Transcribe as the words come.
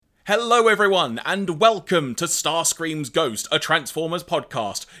Hello everyone, and welcome to Starscream's Ghost, a Transformers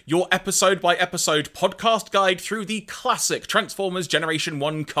podcast, your episode-by-episode podcast guide through the classic Transformers Generation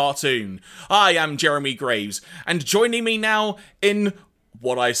 1 cartoon. I am Jeremy Graves, and joining me now in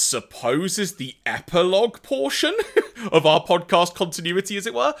what I suppose is the epilogue portion of our podcast continuity, as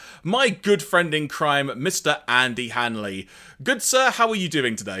it were, my good friend in crime, Mr. Andy Hanley. Good sir, how are you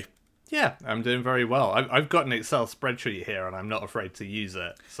doing today? Yeah, I'm doing very well. I've got an Excel spreadsheet here and I'm not afraid to use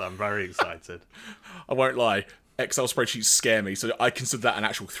it, so I'm very excited. I won't lie, Excel spreadsheets scare me, so I consider that an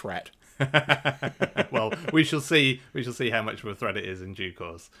actual threat. Well, we shall see how much of a threat it is in due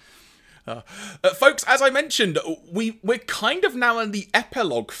course. Folks, as I mentioned, we're kind of now in the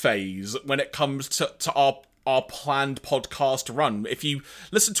epilogue phase when it comes to our planned podcast run. If you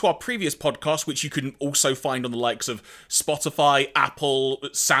listen to our previous podcast, which you can also find on the likes of Spotify, Apple,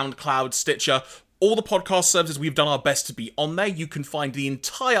 SoundCloud, Stitcher, all the podcast services, we've done our best to be on there. You can find the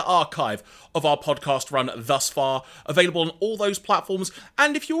entire archive of our podcast run thus far available on all those platforms.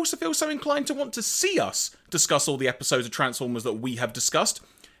 And if you also feel so inclined to want to see us discuss all the episodes of Transformers that we have discussed,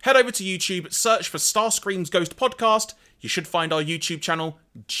 head over to YouTube, search for Starscream's Ghost Podcast. You should find our YouTube channel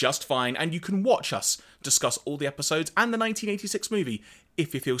just fine, and you can watch us discuss all the episodes and the 1986 movie,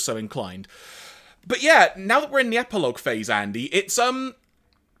 if you feel so inclined. But yeah, now that we're in the epilogue phase, Andy, it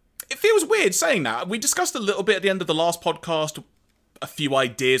feels weird saying that. We discussed a little bit at the end of the last podcast, a few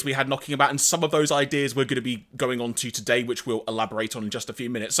ideas we had knocking about, and some of those ideas we're going to be going on to today, which we'll elaborate on in just a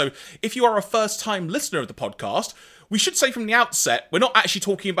few minutes. So if you are a first-time listener of the podcast, we should say from the outset, we're not actually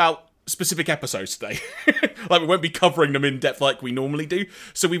talking about specific episodes today. Like, we won't be covering them in depth like we normally do.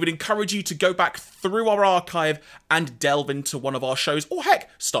 So we would encourage you to go back through our archive and delve into one of our shows, or heck,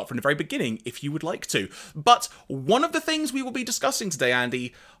 start from the very beginning if you would like to. But one of the things we will be discussing today,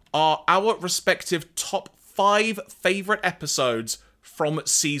 Andy, are our respective top 5 favourite episodes from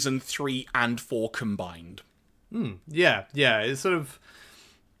season 3 and 4 combined. Yeah, it's sort of...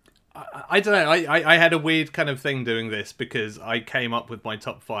 I don't know, I had a weird kind of thing doing this because I came up with my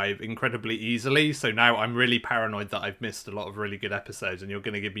top 5 incredibly easily, so now I'm really paranoid that I've missed a lot of really good episodes, and you're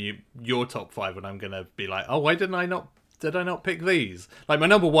going to give me your top 5 and I'm going to be like, oh, why did I not pick these? Like, my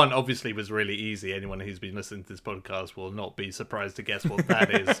number 1 obviously was really easy. Anyone who's been listening to this podcast will not be surprised to guess what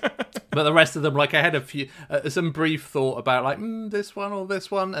that is. But the rest of them, like, I had a few, some brief thought about, like, this one or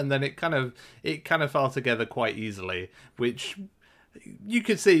this one, and then it kind of fell together quite easily, which... You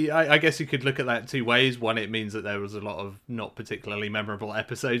could see, I guess you could look at that 2 ways. One, it means that there was a lot of not particularly memorable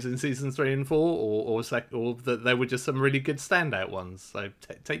episodes in seasons 3 and 4, or that there were just some really good standout ones. So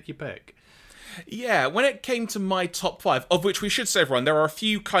take your pick. Yeah, when it came to my top 5, of which we should say, everyone, there are a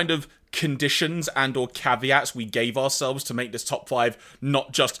few kind of conditions and or caveats we gave ourselves to make this top 5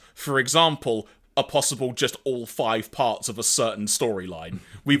 not just, for example, a possible just all 5 parts of a certain storyline.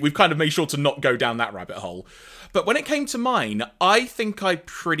 We've kind of made sure to not go down that rabbit hole. But when it came to mine, I think I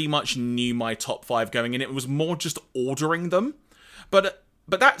pretty much knew my top 5 going in. It was more just ordering them. But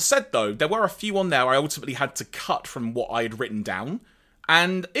that said, though, there were a few on there I ultimately had to cut from what I had written down.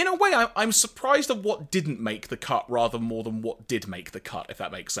 And in a way, I'm surprised at what didn't make the cut rather more than what did make the cut, if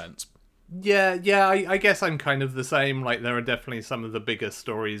that makes sense. Yeah, I guess I'm kind of the same. Like, there are definitely some of the bigger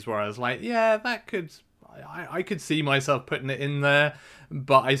stories where I was like, yeah, that could... I could see myself putting it in there,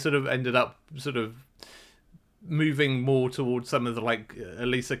 but I sort of ended up sort of moving more towards some of the, like, at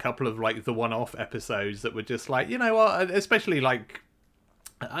least a couple of, like, the one-off episodes that were just like, you know what, especially, like,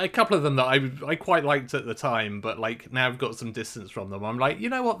 a couple of them that I quite liked at the time, but, like, now I've got some distance from them. I'm like, you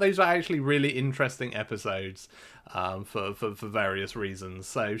know what, those are actually really interesting episodes for various reasons.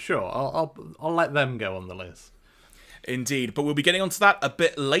 So, sure, I'll let them go on the list. Indeed, but we'll be getting onto that a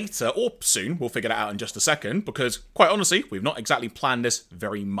bit later, or soon. We'll figure that out in just a second, because, quite honestly, we've not exactly planned this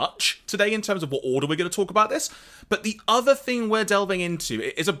very much today in terms of what order we're going to talk about this. But the other thing we're delving into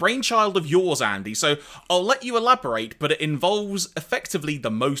is a brainchild of yours, Andy, so I'll let you elaborate, but it involves effectively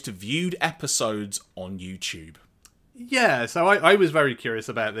the most viewed episodes on YouTube. Yeah, so I was very curious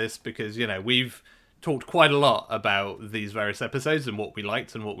about this because, you know, we've talked quite a lot about these various episodes and what we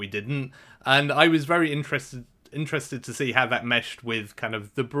liked and what we didn't, and I was very interested to see how that meshed with kind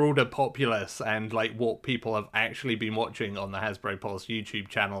of the broader populace and like what people have actually been watching on the Hasbro Pulse YouTube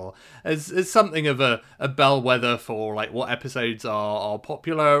channel as something of a bellwether for like what episodes are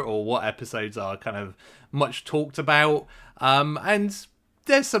popular or what episodes are kind of much talked about. And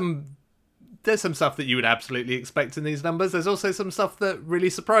there's some stuff that you would absolutely expect in these numbers. There's also some stuff that really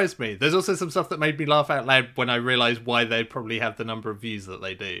surprised me. There's also some stuff that made me laugh out loud when I realised why they probably have the number of views that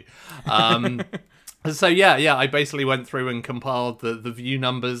they do. So yeah, I basically went through and compiled the view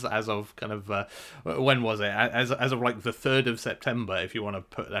numbers as of kind of when was it? As of like the 3rd of September, if you want to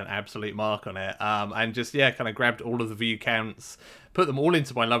put an absolute mark on it, and just kind of grabbed all of the view counts, put them all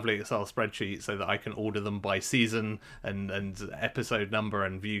into my lovely Excel spreadsheet so that I can order them by season and episode number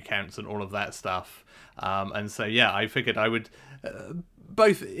and view counts and all of that stuff. And so yeah, I figured I would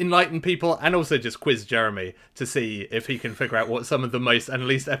both enlighten people and also just quiz Jeremy to see if he can figure out what some of the most and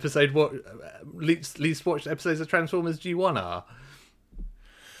least watched episodes of Transformers G1 are.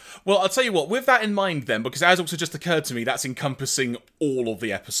 Well, I'll tell you what, with that in mind then, because it has also just occurred to me, that's encompassing all of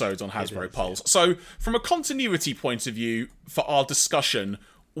the episodes on Hasbro Pulse. Yeah. So, from a continuity point of view, for our discussion,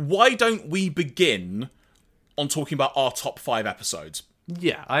 why don't we begin on talking about our top 5 episodes?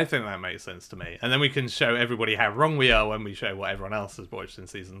 Yeah, I think that makes sense to me. And then we can show everybody how wrong we are when we show what everyone else has watched in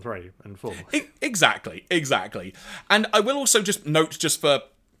season 3 and 4. Exactly. And I will also just note, just for,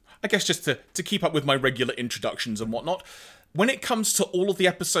 I guess, just to keep up with my regular introductions and whatnot, when it comes to all of the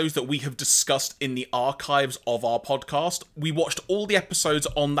episodes that we have discussed in the archives of our podcast, we watched all the episodes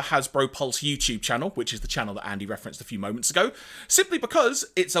on the Hasbro Pulse YouTube channel, which is the channel that Andy referenced a few moments ago, simply because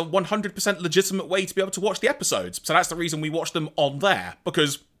it's a 100% legitimate way to be able to watch the episodes. So that's the reason we watched them on there,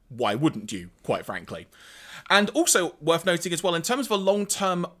 because why wouldn't you, quite frankly? And also worth noting as well, in terms of a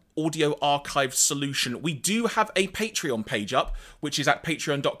long-term audio archive solution, we do have a Patreon page up, which is at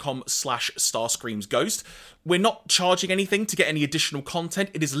patreon.com/starscreamsghost. We're not charging anything to get any additional content.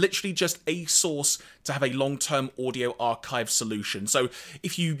 It is literally just a source to have a long-term audio archive solution. So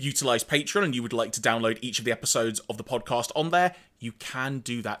if you utilize Patreon and you would like to download each of the episodes of the podcast on there, you can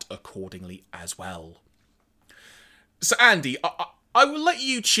do that accordingly as well. So Andy, I will let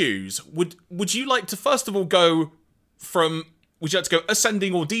you choose. Would you like to first of all go from... Would you like to go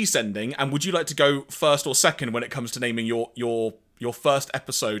ascending or descending? And would you like to go first or second when it comes to naming your first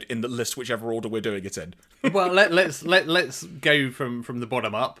episode in the list, whichever order we're doing it in? Well, let's go from the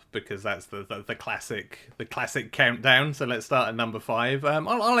bottom up, because that's the classic countdown. So let's start at number 5.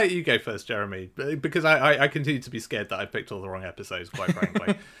 I'll let you go first, Jeremy, because I continue to be scared that I picked all the wrong episodes, quite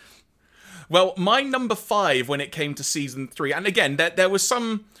frankly. Well, my number 5 when it came to season 3, and again, there'll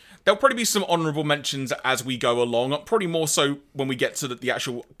probably be some honourable mentions as we go along, probably more so when we get to the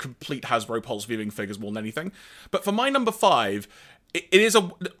actual complete Hasbro Pulse viewing figures more than anything. But for my number 5, it is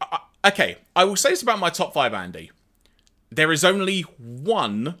okay, I will say this about my top 5, Andy. There is only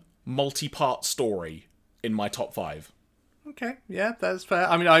one multi-part story in my top 5. Okay, yeah, that's fair.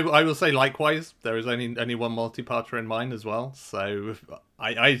 I mean, I will say likewise. There is only one multi-parter in mine as well. So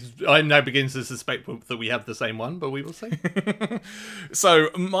I'm now beginning to suspect that we have the same one, but we will see. So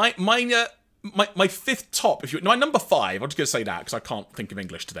my 5th top, my number 5. I'm just gonna say that because I can't think of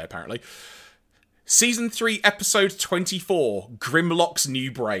English today apparently. Season 3, episode 24, Grimlock's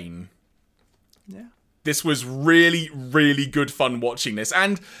New Brain. Yeah. This was really, really good fun watching this,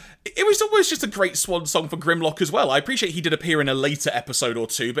 and it was almost just a great swan song for Grimlock as well. I appreciate he did appear in a later episode or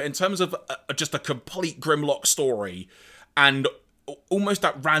two, but in terms of just a complete Grimlock story, and almost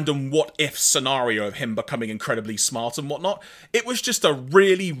that random what-if scenario of him becoming incredibly smart and whatnot, it was just a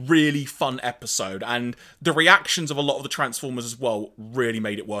really, really fun episode, and the reactions of a lot of the Transformers as well really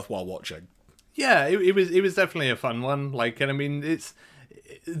made it worthwhile watching. Yeah, it was definitely a fun one. And I mean, it's...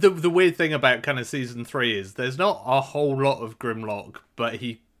 The weird thing about kind of season 3 is there's not a whole lot of Grimlock, but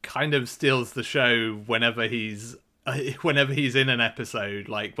he kind of steals the show whenever he's in an episode,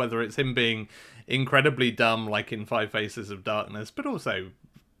 like whether it's him being incredibly dumb like in 5 Faces of Darkness, but also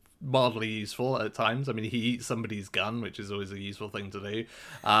mildly useful at times. I mean, he eats somebody's gun, which is always a useful thing to do.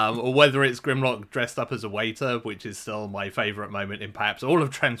 Or whether it's Grimlock dressed up as a waiter, which is still my favourite moment in perhaps all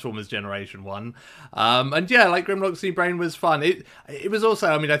of Transformers Generation 1. And yeah, like Grimlock's New Brain was fun. It was also,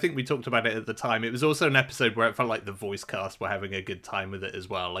 I mean, I think we talked about it at the time, it was also an episode where it felt like the voice cast were having a good time with it as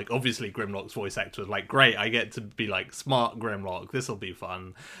well. Like, obviously Grimlock's voice actor was like, great, I get to be like smart Grimlock, this'll be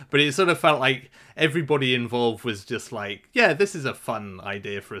fun. But it sort of felt like everybody involved was just like, yeah, this is a fun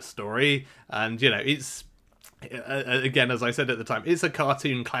idea for a story. And it's again, as I said at the time, it's a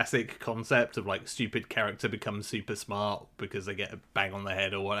cartoon classic concept of like stupid character becomes super smart because they get a bang on the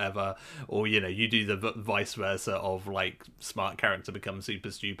head or whatever, or you do the vice versa of like smart character becomes super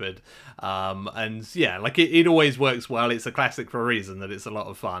stupid. And yeah, like it always works well. It's a classic for a reason, that it's a lot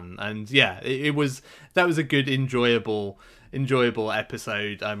of fun. And yeah, that was a good enjoyable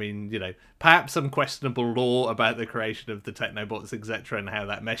episode. I mean, perhaps some questionable lore about the creation of the Technobots, etc., and how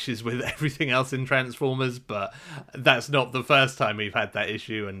that meshes with everything else in Transformers, but that's not the first time we've had that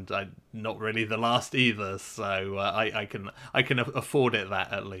issue, and not really the last either, so I can afford it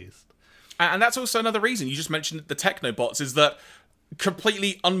that, at least. And that's also another reason, you just mentioned the Technobots, is that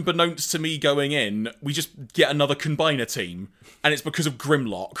completely unbeknownst to me going in, we just get another combiner team, and it's because of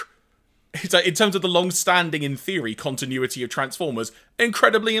Grimlock. It's like, in terms of the long-standing, in theory, continuity of Transformers,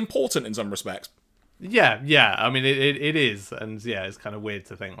 incredibly important in some respects. Yeah. I mean, it is, and yeah, it's kind of weird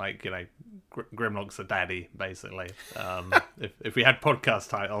to think like, you know, Grimlock's a daddy, basically. If we had podcast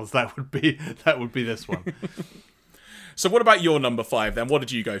titles, that would be this one. So what about your number 5 then? What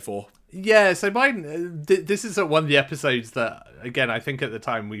did you go for? Yeah, so mine, this is one of the episodes that, again, I think at the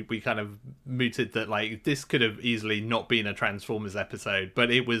time we kind of mooted that, like, this could have easily not been a Transformers episode,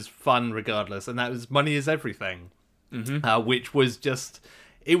 but it was fun regardless, and that was Money is Everything, which was just...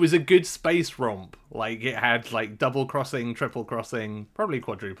 It was a good space romp. Like, it had, like, double crossing, triple crossing, probably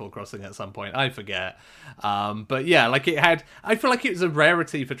quadruple crossing at some point. I forget. But yeah, like, it had... I feel like it was a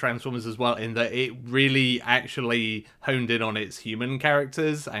rarity for Transformers as well, in that it really actually honed in on its human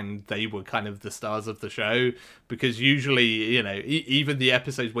characters, and they were kind of the stars of the show. Because usually, you know, even the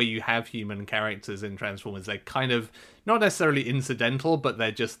episodes where you have human characters in Transformers, they're kind of... not necessarily incidental, but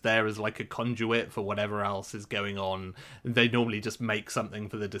they're just there as like a conduit for whatever else is going on. They normally just make something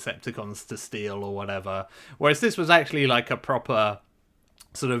for the Decepticons to steal or whatever. Whereas this was actually like a proper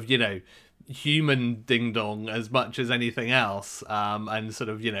sort of, you know, human ding-dong as much as anything else. And sort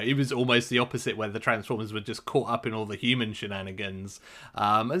of, you know, it was almost the opposite, where the Transformers were just caught up in all the human shenanigans.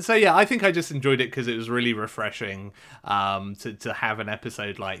 And so, yeah, I think I just enjoyed it because it was really refreshing to have an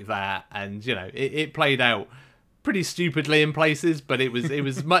episode like that. And, you know, it played out pretty stupidly in places, but it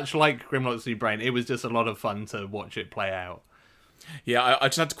was much like Grimlock's New Brain. It was just a lot of fun to watch it play out. Yeah, I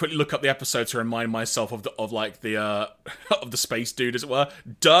just had to quickly look up the episode to remind myself of the space dude, as it were,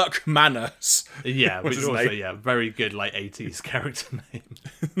 Dirk Manners. Yeah, which is also very good like 80s character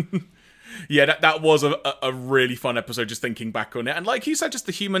name. Yeah, that was a really fun episode, just thinking back on it, and like you said, just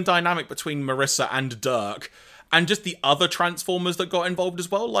the human dynamic between Marissa and Dirk. And just the other Transformers that got involved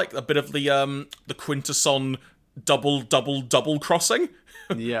as well, like a bit of the Quintesson double crossing,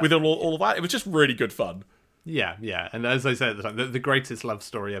 with all of that. It was just really good fun. Yeah, and as I said at the time, the greatest love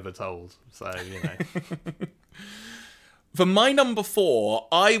story ever told. So, you know. For my number 4,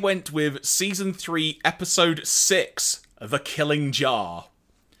 I went with Season 3, Episode 6, The Killing Jar.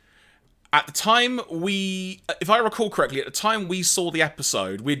 At the time if I recall correctly, at the time we saw the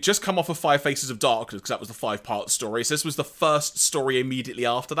episode, we'd just come off of 5 Faces of Darkness, because that was the 5-part story, so this was the first story immediately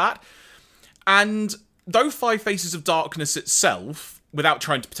after that. And though 5 Faces of Darkness itself, without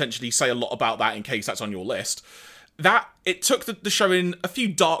trying to potentially say a lot about that in case that's on your list, that it took the show in a few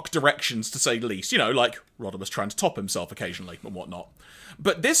dark directions, to say the least. You know, like Rodimus trying to top himself occasionally and whatnot.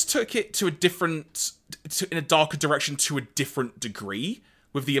 But this took it to in a darker direction to a different degree,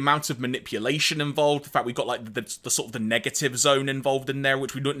 with the amount of manipulation involved. The fact we got like the sort of the negative zone involved in there,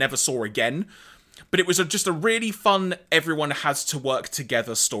 which we never saw again. But it was just a really fun, everyone has to work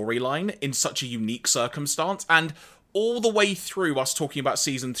together storyline in such a unique circumstance. And all the way through us talking about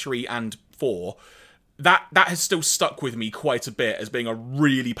Season 3 and 4, that has still stuck with me quite a bit as being a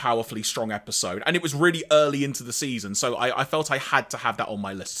really powerfully strong episode. And it was really early into the season, so I felt I had to have that on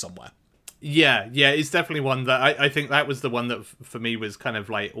my list somewhere. Yeah, it's definitely one that I think that was the one that for me was kind of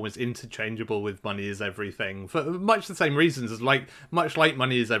like almost interchangeable with Money is Everything, for much the same reasons. As much like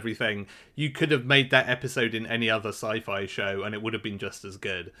Money is Everything, you could have made that episode in any other sci-fi show and it would have been just as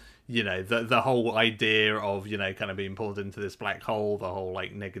good. You know, the whole idea of, you know, kind of being pulled into this black hole, the whole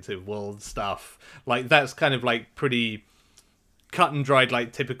like negative world stuff, like that's kind of like pretty cut and dried,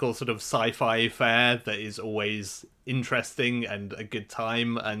 like typical sort of sci-fi fare that is always interesting and a good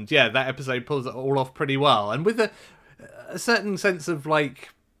time. And yeah, that episode pulls it all off pretty well, and with a certain sense of like,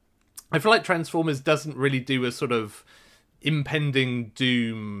 I feel like Transformers doesn't really do a sort of impending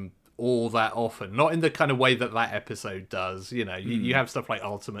doom all that often, not in the kind of way that episode does. You know, you have stuff like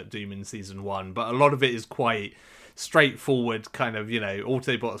Ultimate Doom in Season 1, but a lot of it is quite straightforward, kind of, you know,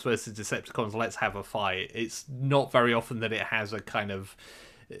 Autobots versus Decepticons, let's have a fight. It's not very often that it has a kind of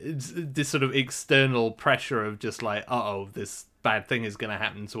this sort of external pressure of just like, this bad thing is going to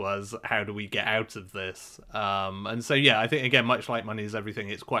happen to us, how do we get out of this? And so yeah, I think again, much like Money is Everything,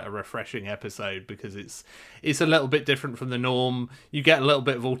 it's quite a refreshing episode because it's a little bit different from the norm. You get a little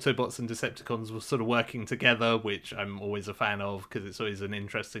bit of Autobots and Decepticons sort of working together, which I'm always a fan of because it's always an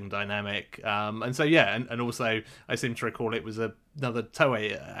interesting dynamic. And so yeah, and also I seem to recall it was another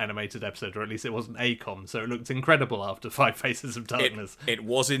Toei animated episode, or at least it wasn't ACOM, so it looked incredible after 5 Faces of Darkness. It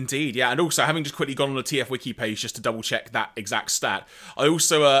was indeed, yeah. And also, having just quickly gone on the TF Wiki page just to double check that exact stat, I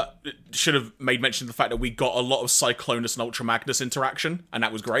also should have made mention of the fact that we got a lot of Cyclonus and Ultra Magnus interaction, and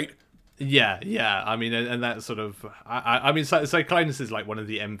that was great. Yeah. I mean, and that sort of, I mean, Cyclonus is like one of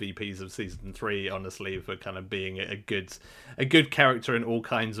the MVPs of season 3, honestly, for kind of being a good character in all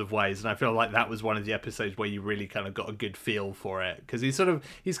kinds of ways. And I feel like that was one of the episodes where you really kind of got a good feel for it, because he's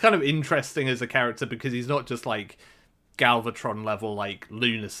kind of interesting as a character, because he's not just like Galvatron level like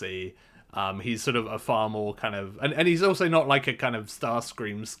lunacy. He's sort of a far more kind of, and he's also not like a kind of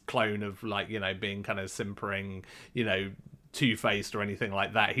Starscream's clone of like, you know, being kind of simpering, you know, two-faced or anything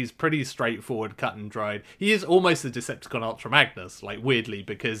like that. He's pretty straightforward, cut and dried. He is almost a Decepticon Ultra Magnus, like weirdly,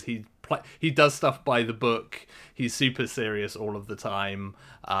 because he does stuff by the book. He's super serious all of the time,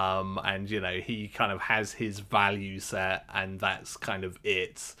 and you know, he kind of has his value set, and that's kind of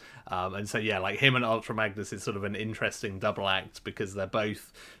it. And so yeah, like him and Ultra Magnus is sort of an interesting double act, because they're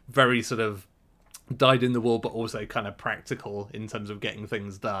both very sort of dyed in the wool, but also kind of practical in terms of getting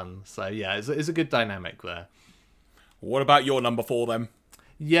things done. So yeah, it's a good dynamic there. What about your number 4 then?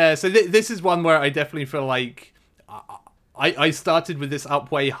 Yeah, so this is one where I definitely feel like I started with this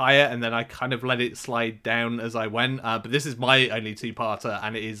up way higher, and then I kind of let it slide down as I went. But this is my only 2-parter,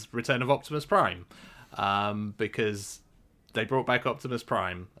 and it is Return of Optimus Prime, because they brought back Optimus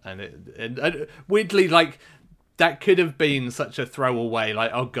Prime, and weirdly, like, that could have been such a throwaway, like,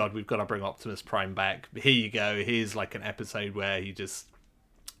 oh god, we've got to bring Optimus Prime back. Here you go. Here's like an episode where he just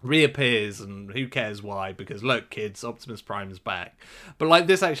reappears, and who cares why, because look kids, Optimus Prime's back. But like,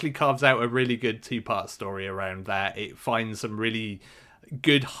 this actually carves out a really good 2-part story around that. It finds some really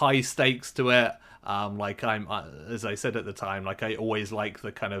good high stakes to it. Like, as I said at the time, like, I always like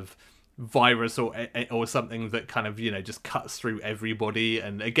the kind of virus or something that kind of, you know, just cuts through everybody.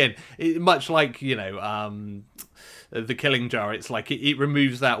 And again, much like, you know, the Killing Jar, it's like it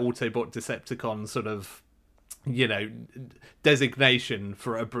removes that Autobot Decepticon sort of, you know, designation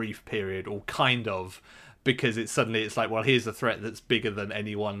for a brief period, or kind of, because it's like, well, here's a threat that's bigger than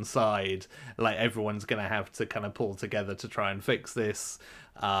any one side. Like, everyone's gonna have to kind of pull together to try and fix this.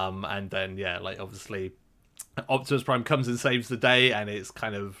 And then yeah, like, obviously Optimus Prime comes and saves the day, and it's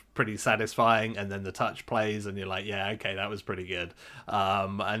kind of pretty satisfying. And then the touch plays, and you're like, yeah, okay, that was pretty good.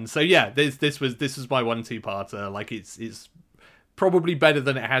 And so yeah, this was my 1-2-parter. Like, it's probably better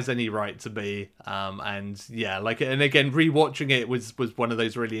than it has any right to be. And yeah, like, and again, rewatching it was one of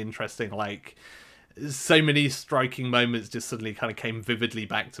those really interesting, like, so many striking moments just suddenly kind of came vividly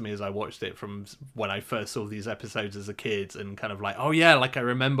back to me as I watched it from when I first saw these episodes as a kid, and kind of like, oh yeah, like, I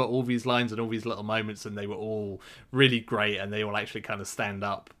remember all these lines and all these little moments, and they were all really great, and they all actually kind of stand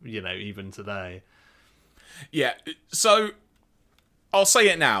up, you know, even today. Yeah, so I'll say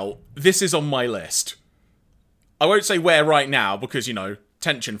it now, this is on my list. I won't say where right now, because, you know,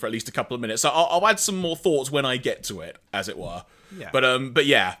 tension for at least a couple of minutes. So I'll add some more thoughts when I get to it, as it were. Yeah. But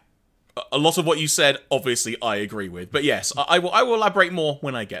yeah, a lot of what you said, obviously, I agree with. But yes, I will elaborate more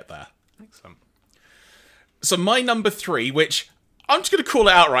when I get there. Excellent. So my number 3, which I'm just going to call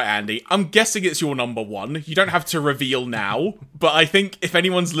it outright, Andy. I'm guessing it's your number 1. You don't have to reveal now, but I think if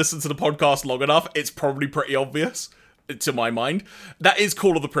anyone's listened to the podcast long enough, it's probably pretty obvious, to my mind. That is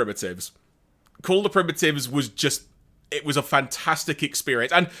Call of the Primitives. Call of the Primitives was it was a fantastic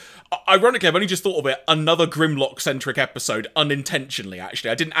experience. And ironically, I've only just thought of it, another Grimlock-centric episode, unintentionally, actually.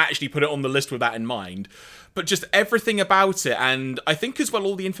 I didn't actually put it on the list with that in mind. But just everything about it, and I think as well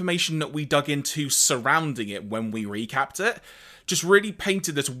all the information that we dug into surrounding it when we recapped it, just really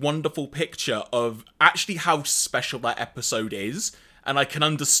painted this wonderful picture of actually how special that episode is. And I can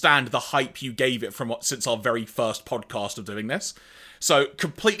understand the hype you gave it since our very first podcast of doing this. So,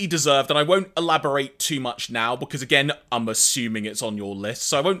 completely deserved, and I won't elaborate too much now, because again, I'm assuming it's on your list,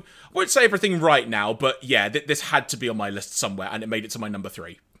 so I won't say everything right now, but yeah, this had to be on my list somewhere, and it made it to my number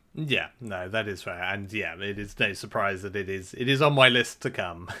 3. Yeah, no, that is fair, and yeah, it is no surprise that it is on my list to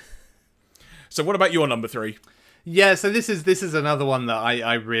come. So what about your number 3? Yeah, so this is another one that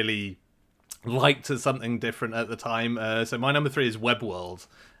I really liked as something different at the time. So my number 3 is Webworld.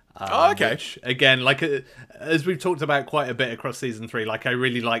 Okay. Which, again, like, as we've talked about quite a bit across season 3, like, I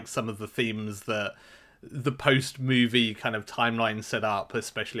really like some of the themes that the post-movie kind of timeline set up,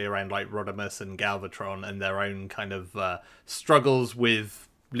 especially around, like, Rodimus and Galvatron and their own kind of struggles with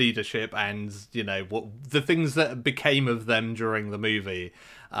leadership and, you know, what the things that became of them during the movie.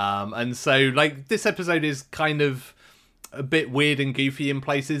 And so, like, this episode is kind of a bit weird and goofy in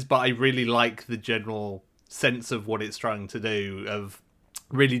places, but I really like the general sense of what it's trying to do, of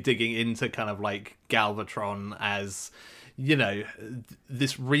really digging into kind of like Galvatron as, you know,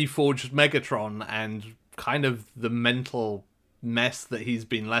 this reforged Megatron, and kind of the mental mess that he's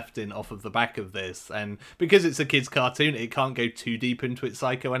been left in off of the back of this. And because it's a kid's cartoon, it can't go too deep into its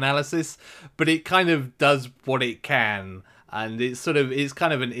psychoanalysis, but it kind of does what it can. And it's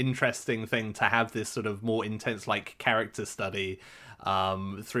kind of an interesting thing to have this sort of more intense like character study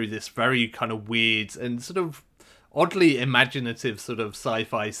through this very kind of weird and sort of oddly imaginative sort of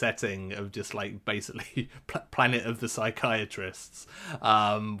sci-fi setting of just like basically Planet of the Psychiatrists,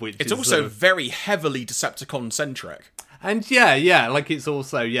 which it's is also sort of very heavily Decepticon centric. and yeah, like it's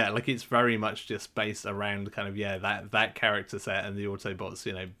also like it's very much just based around kind of that character set, and the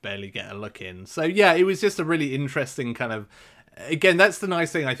Autobots barely get a look in. So yeah, it was just a really interesting kind of. Again, that's the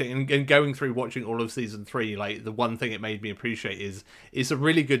nice thing I think, and going through watching all of season 3, like the one thing it made me appreciate is it's a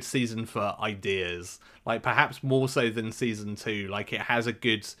really good season for ideas, like perhaps more so than season 2. Like it has a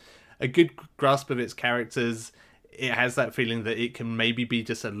good grasp of its characters. It has that feeling that it can maybe be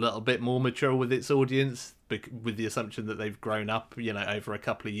just a little bit more mature with its audience, with the assumption that they've grown up, over a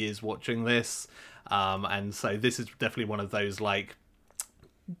couple of years watching this, and so this is definitely one of those like.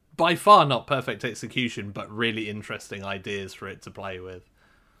 By far not perfect execution, but really interesting ideas for it to play with.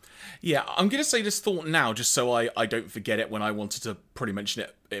 Yeah, I'm going to say this thought now, just so I don't forget it when I wanted to probably mention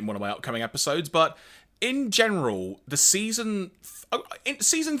it in one of my upcoming episodes, but in general, the season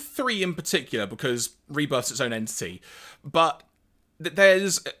 3 in particular, because Rebirth's its own entity, but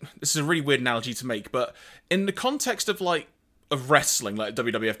this is a really weird analogy to make, but in the context of wrestling, like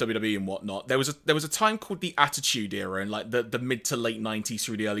WWF, WWE and whatnot, there was a time called the Attitude Era in like the mid to late 90s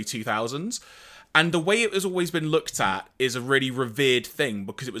through the early 2000s, and the way it has always been looked at is a really revered thing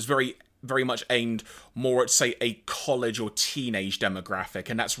because it was very, very much aimed more at, say, a college or teenage demographic,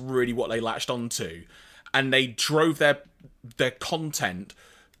 and that's really what they latched onto, and they drove their content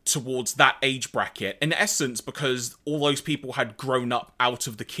towards that age bracket, in essence, because all those people had grown up out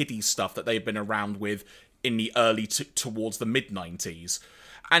of the kiddie stuff that they'd been around with in the early towards the mid-90s.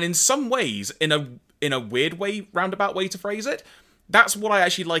 And in some ways, in a weird way, roundabout way to phrase it, that's what I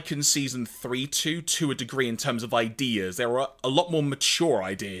actually like in season 3 to a degree in terms of ideas. There are a lot more mature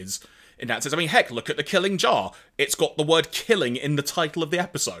ideas in that sense. I mean, heck, look at the Killing Jar. It's got the word killing in the title of the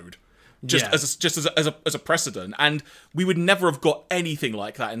episode. As a precedent, and we would never have got anything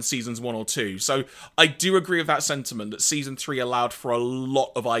like that in seasons 1 or 2. So I do agree with that sentiment that season 3 allowed for a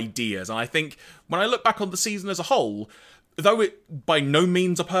lot of ideas, and I think when I look back on the season as a whole, though it by no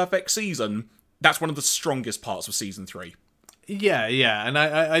means a perfect season, that's one of the strongest parts of season 3. Yeah, and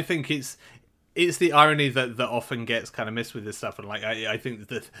I think it's the irony that often gets kind of missed with this stuff, and like I think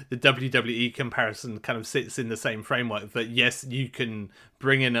that the WWE comparison kind of sits in the same framework that yes, you can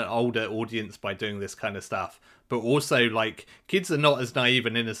bring in an older audience by doing this kind of stuff, but also like kids are not as naive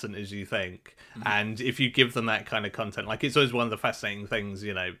and innocent as you think, and if you give them that kind of content, like it's always one of the fascinating things,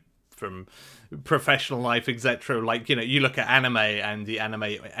 from professional life, etc. Like, you look at anime, and the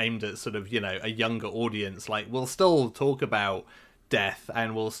anime aimed at sort of a younger audience, like we'll still talk about death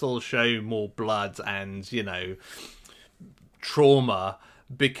and will still show more blood and trauma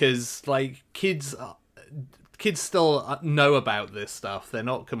because like kids still know about this stuff. They're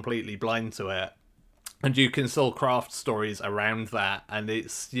not completely blind to it, and you can still craft stories around that, and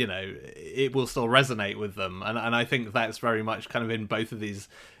it's it will still resonate with them, and I think that's very much kind of in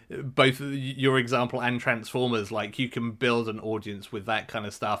both your example and Transformers. Like you can build an audience with that kind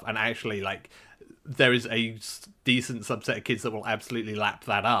of stuff, and actually like there is a decent subset of kids that will absolutely lap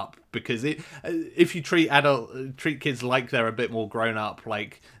that up, because if you treat kids like they're a bit more grown up,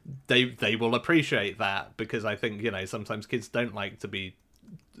 like they will appreciate that, because I think sometimes kids don't like to be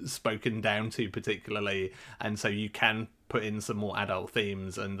spoken down to particularly, and so you can put in some more adult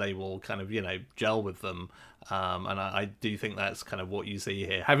themes and they will kind of gel with them, and I do think that's kind of what you see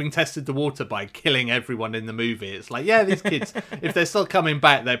here. Having tested the water by killing everyone in the movie, it's like, yeah, these kids if they're still coming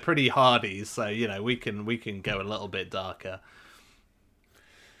back, they're pretty hardy, so we can go a little bit darker.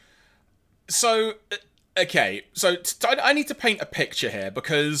 So okay, so I need to paint a picture here,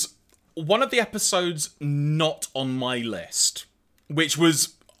 because one of the episodes not on my list, which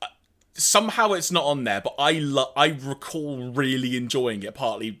was somehow it's not on there, but I recall really enjoying it,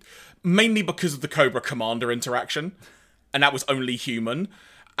 mainly because of the Cobra Commander interaction, and that was only human,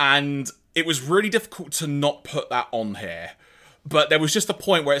 and it was really difficult to not put that on here. But there was just a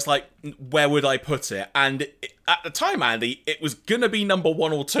point where it's like, where would I put it? And at the time, Andy, it was gonna be number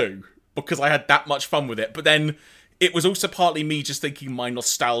 1 or 2, because I had that much fun with it. But then it was also partly me just thinking my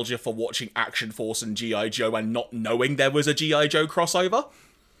nostalgia for watching Action Force and G.I. Joe and not knowing there was a G.I. Joe crossover.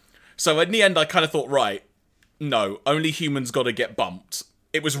 So in the end, I kind of thought, right, no, Only Humans gotta get bumped.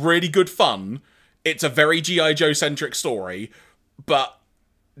 It was really good fun. It's a very G.I. Joe-centric story, but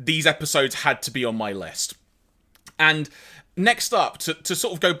these episodes had to be on my list. And next up, to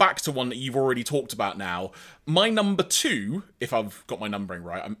sort of go back to one that you've already talked about now, my number 2, if I've got my numbering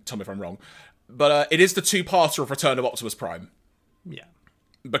right, tell me if I'm wrong, But it is the two-parter of Return of Optimus Prime. Yeah.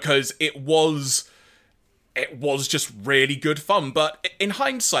 Because it was just really good fun. But in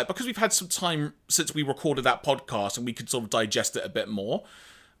hindsight, because we've had some time since we recorded that podcast and we could sort of digest it a bit more,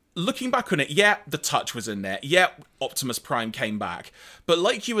 looking back on it, yeah, the touch was in there. Yeah, Optimus Prime came back. But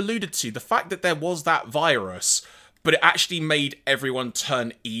like you alluded to, the fact that there was that virus, but it actually made everyone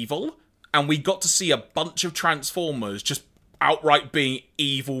turn evil, and we got to see a bunch of Transformers just outright being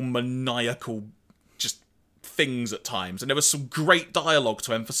evil, maniacal, just things at times. And there was some great dialogue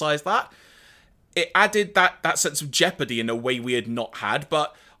to emphasize that. It added that sense of jeopardy in a way we had not had,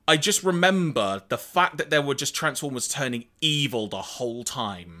 but I just remember the fact that there were just Transformers turning evil the whole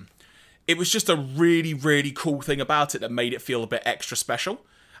time. It was just a really, really cool thing about it that made it feel a bit extra special.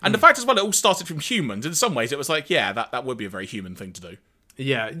 And the fact as well, it all started from humans. In some ways, it was like, yeah, that would be a very human thing to do.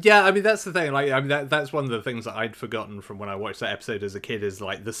 Yeah. I mean, that's the thing. Like, I mean, that's one of the things that I'd forgotten from when I watched that episode as a kid is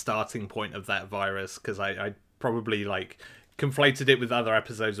like the starting point of that virus, because I probably like conflated it with other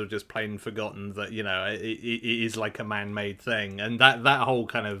episodes or just plain forgotten that, you know, it is like a man-made thing, and that whole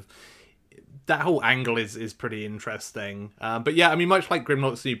kind of that whole angle is pretty interesting. But yeah, I mean, much like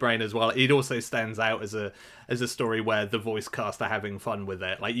Grimlock's New Brain as well, it also stands out as a story where the voice cast are having fun with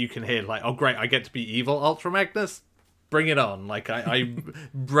it. Like, you can hear like, oh great, I get to be evil Ultra Magnus, bring it on. Like I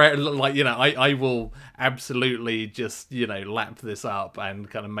like, you know, I will absolutely just, you know, lap this up and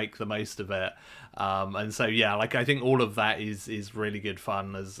kind of make the most of it. And so yeah, like I think all of that is really good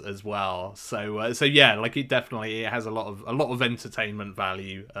fun as well. So yeah, like it has a lot of entertainment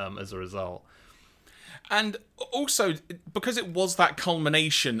value as a result. And also, because it was that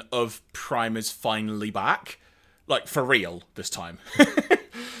culmination of Prime is finally back, like for real this time.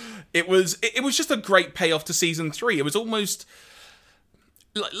 It was just a great payoff to season 3. It was almost,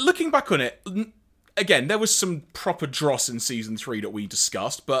 looking back on it, again, there was some proper dross in season 3 that we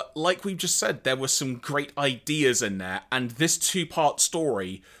discussed, but like we've just said, there were some great ideas in there, and this 2-part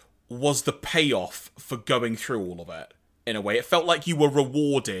story was the payoff for going through all of it. In a way, it felt like you were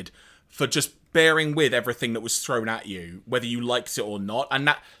rewarded for just bearing with everything that was thrown at you, whether you liked it or not, and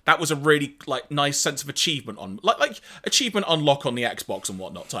that was a really like nice sense of achievement on like achievement unlock on the Xbox and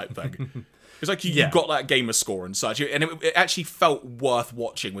whatnot type thing. It's like you got that gamer score and such, and it actually felt worth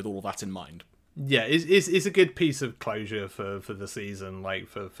watching with all of that in mind. Yeah, it's a good piece of closure for the season, like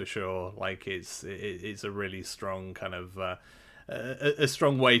for sure. Like it's a really strong kind of a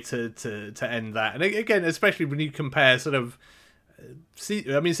strong way to end that, and again, especially when you compare sort of.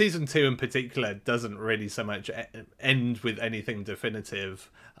 I mean, season 2 in particular doesn't really so much end with anything definitive,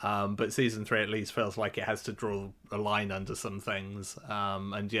 but season 3 at least feels like it has to draw a line under some things,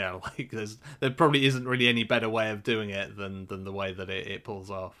 and yeah, like there probably isn't really any better way of doing it than the way that it pulls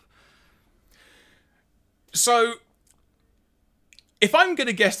off. So, if I'm going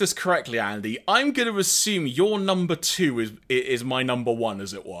to guess this correctly, Andy, I'm going to assume your number 2 is my number 1,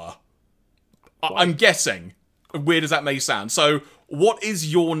 as it were. I'm guessing. Weird as that may sound. So, what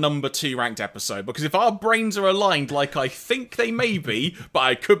is your number 2 ranked episode? Because if our brains are aligned like I think they may be, but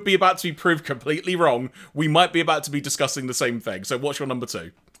I could be about to be proved completely wrong, we might be about to be discussing the same thing. So what's your number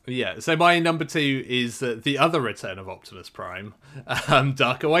 2? Yeah, so my number 2 is the other Return of Optimus Prime,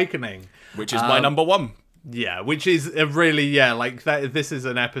 Dark Awakening. Which is my number 1. Yeah, which is a really, like that. This is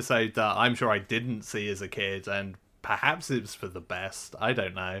an episode that I'm sure I didn't see as a kid, and perhaps it's for the best. I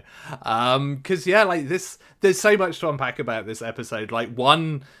don't know. Because, yeah, like this, there's so much to unpack about this episode. Like,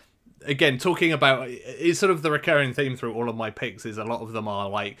 one, again, talking about, it's sort of the recurring theme through all of my picks is a lot of them are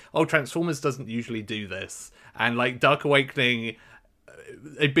like, oh, Transformers doesn't usually do this. And, like, Dark Awakening,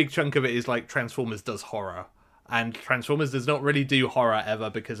 a big chunk of it is like Transformers does horror. And Transformers does not really do horror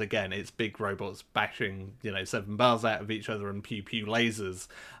ever because, again, it's big robots bashing, 7 bars out of each other and pew-pew lasers.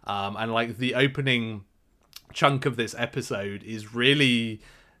 And, like, the opening chunk of this episode is really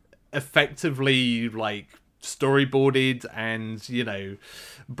effectively like storyboarded and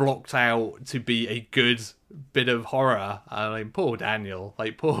blocked out to be a good bit of horror. I mean, poor Daniel,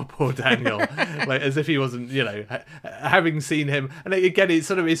 like poor Daniel, like as if he wasn't having seen him. And again, it's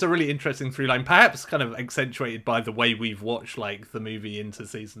a really interesting through line, perhaps kind of accentuated by the way we've watched like the movie into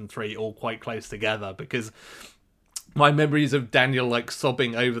season 3 all quite close together, because my memories of Daniel like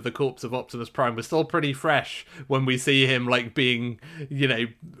sobbing over the corpse of Optimus Prime were still pretty fresh when we see him like being,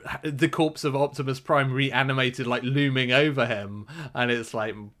 the corpse of Optimus Prime reanimated, like looming over him, and it's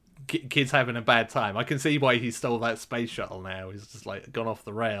like kids having a bad time. I can see why he stole that space shuttle now. He's just like gone off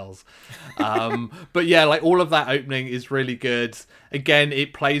the rails. But yeah, like all of that opening is really good. Again,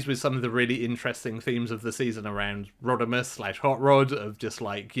 it plays with some of the really interesting themes of the season around Rodimus / Hot Rod, of just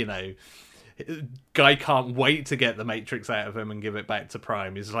like, Guy can't wait to get the Matrix out of him and give it back to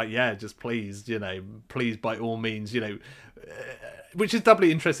Prime. He's like, yeah, just please, please by all means, which is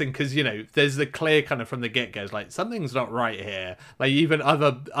doubly interesting because, there's the clear kind of from the get-go, it's like, something's not right here. Like, even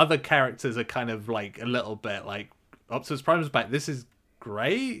other characters are kind of like a little bit like, Optimus Prime's back, this is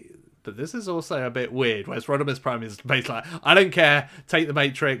great, but this is also a bit weird. Whereas Rodimus Prime is basically like, I don't care, take the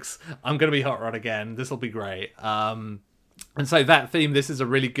Matrix, I'm going to be Hot Rod again, this will be great. And so that theme, this is a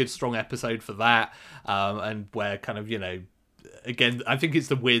really good, strong episode for that. And where kind of, again, I think it's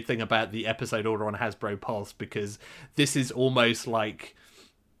the weird thing about the episode order on Hasbro Pulse, because this is almost like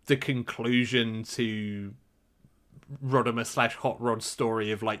the conclusion to Rodimus / Hot Rod's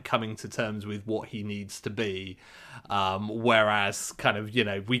story of like coming to terms with what he needs to be. Whereas kind of,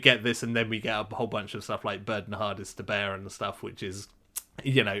 we get this and then we get a whole bunch of stuff like Burden Hardest to Bear and stuff, which is,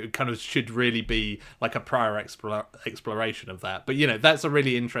 kind of should really be like a prior exploration of that. But, that's a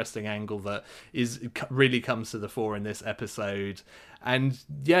really interesting angle that really comes to the fore in this episode. And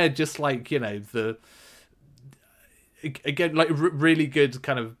yeah, just like, again, like really good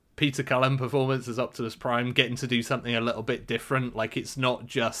kind of Peter Cullen performance as Optimus Prime, getting to do something a little bit different. Like, it's not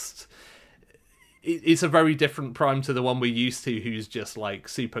just... It's a very different Prime to the one we're used to, who's just like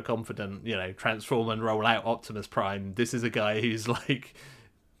super confident, transform and roll out Optimus Prime. This is a guy who's like,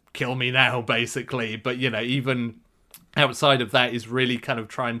 kill me now, basically. But, even outside of that, is really kind of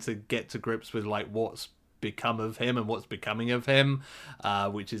trying to get to grips with like what's become of him and what's becoming of him,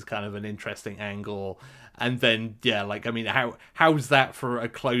 which is kind of an interesting angle. And then, yeah, like, I mean, how's that for a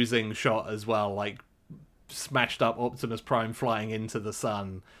closing shot as well? Like, smashed up Optimus Prime flying into the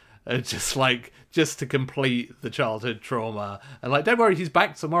sun. Just to complete the childhood trauma. And like, don't worry, he's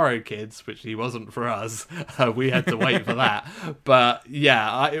back tomorrow, kids, which he wasn't for us. We had to wait for that. But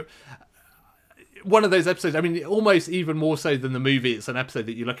yeah, one of those episodes, I mean, almost even more so than the movie, it's an episode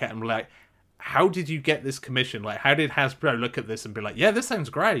that you look at and be like, how did you get this commission? Like, how did Hasbro look at this and be like, yeah, this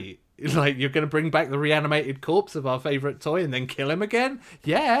sounds great. Like, you're going to bring back the reanimated corpse of our favourite toy and then kill him again?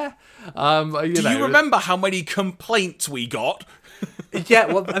 Yeah. Do you remember how many complaints we got? Yeah,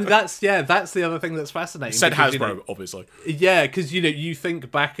 well, and that's the other thing that's fascinating. Said Hasbro, obviously. Yeah, because, you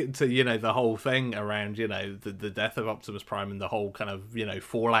think back into, the whole thing around, the death of Optimus Prime and the whole kind of,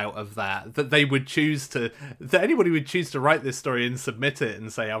 fallout of that they would choose that anybody would choose to write this story and submit it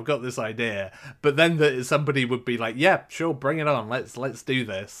and say, I've got this idea. But then somebody would be like, yeah, sure, bring it on. Let's do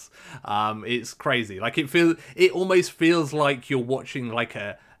this. It's crazy. Like, it almost feels like you're watching like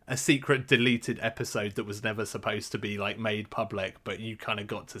a secret deleted episode that was never supposed to be like made public, but you kind of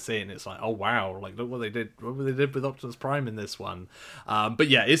got to see it and it's like, oh wow, like look what they did with Optimus Prime in this one. But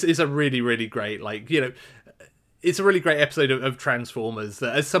yeah, it's a really, really great, like, it's a really great episode of Transformers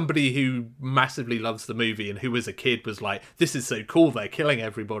that, as somebody who massively loves the movie and who as a kid was like, this is so cool, they're killing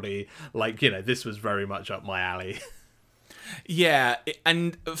everybody, like, this was very much up my alley. Yeah,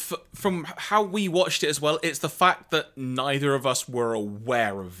 and from how we watched it as well, it's the fact that neither of us were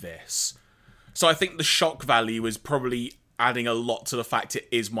aware of this. So I think the shock value is probably adding a lot to the fact it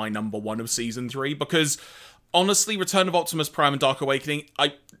is my number one of season 3, because honestly, Return of Optimus Prime and Dark Awakening,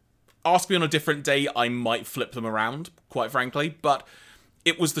 ask me on a different day, I might flip them around, quite frankly, but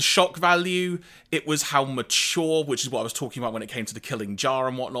it was the shock value, it was how mature, which is what I was talking about when it came to the Killing Jar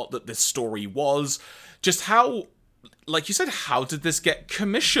and whatnot, that this story was. Just how, like you said, how did this get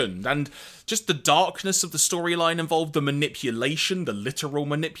commissioned? And just the darkness of the storyline involved, the manipulation, the literal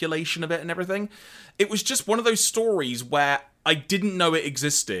manipulation of it and everything. It was just one of those stories where I didn't know it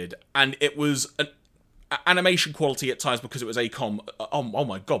existed, and it was an animation quality at times because it was ACOM. Oh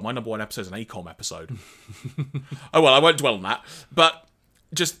my god, my number one episode is an ACOM episode. Oh well, I won't dwell on that. But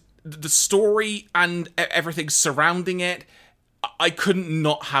just the story and everything surrounding it, I couldn't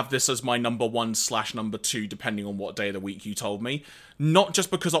not have this as my number 1/number 2, depending on what day of the week you told me. Not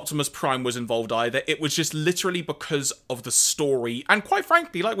just because Optimus Prime was involved either. It was just literally because of the story, and quite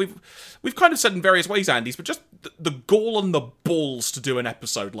frankly, like we've kind of said in various ways, Andy's, but just the gall and the balls to do an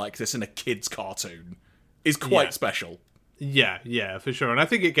episode like this in a kid's cartoon is quite special. Yeah, for sure. And I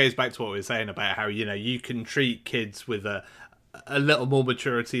think it goes back to what we were saying about how, you can treat kids with a little more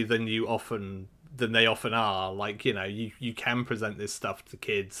maturity than they often are. Like, you can present this stuff to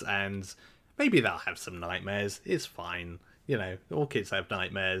kids and maybe they'll have some nightmares. It's fine. All kids have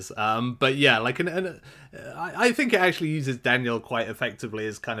nightmares. But yeah, like, I think it actually uses Daniel quite effectively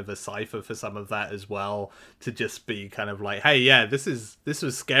as kind of a cipher for some of that as well, to just be kind of like, hey, yeah, this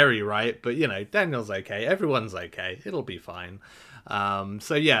was scary, right? But, Daniel's okay. Everyone's okay. It'll be fine.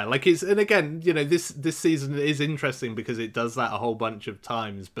 So yeah, like, and again, this season is interesting because it does that a whole bunch of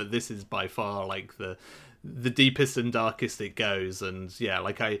times, but this is by far like the deepest and darkest it goes. And yeah,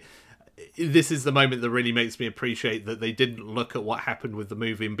 like this is the moment that really makes me appreciate that they didn't look at what happened with the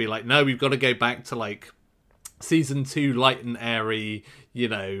movie and be like, no, we've got to go back to like season 2 light and airy, you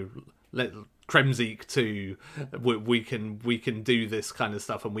know, Kremzik 2, we can do this kind of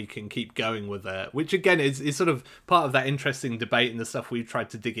stuff and we can keep going with it, which again is sort of part of that interesting debate and the stuff we've tried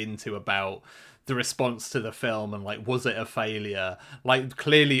to dig into about the response to the film and like, was it a failure? Like,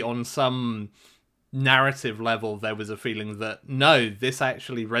 clearly on some narrative level there was a feeling that no, this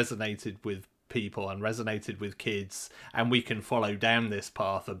actually resonated with people and resonated with kids, and we can follow down this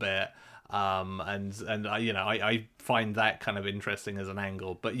path a bit. And I find that kind of interesting as an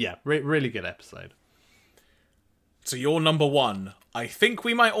angle. But yeah, really good episode. So your number one, I think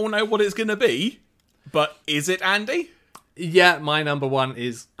we might all know what it's going to be, but is it, Andy? Yeah, my number one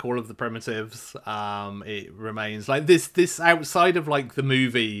is Call of the Primitives. It remains like this outside of like the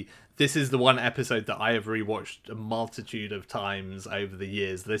movie. This is the one episode that I have rewatched a multitude of times over the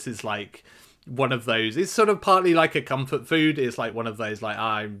years. This is like one of those. It's sort of partly like a comfort food. It's like one of those like,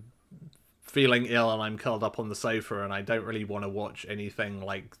 I'm feeling ill and I'm curled up on the sofa and I don't really want to watch anything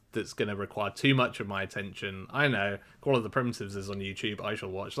like that's going to require too much of my attention. I know Call of the Primitives is on YouTube, I shall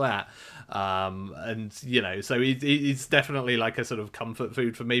watch that. And you know, so it's definitely like a sort of comfort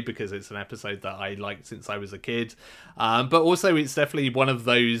food for me because it's an episode that I liked since I was a kid. But also it's definitely one of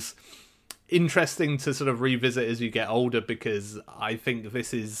those interesting to sort of revisit as you get older, because I think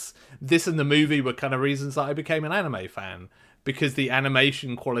this and the movie were kind of reasons that I became an anime fan. Because the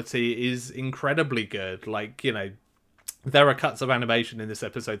animation quality is incredibly good. Like, you know, there are cuts of animation in this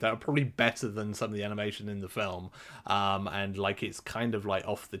episode that are probably better than some of the animation in the film. And, like, it's kind of, like,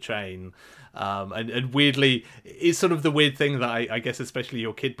 off the chain. And weirdly, it's sort of the weird thing that I guess especially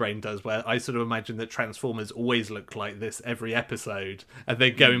your kid brain does, where I sort of imagine that Transformers always look like this every episode. And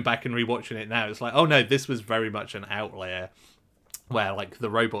then going back and rewatching it now, it's like, oh, no, this was very much an outlier, where like the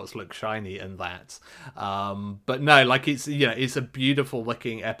robots look shiny and that. But no, like it's a beautiful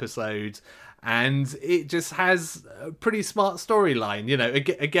looking episode, and it just has a pretty smart storyline. You know,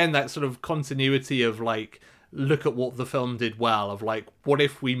 again, that sort of continuity of like, look at what the film did well, of like, what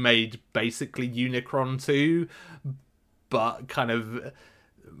if we made basically Unicron 2, but kind of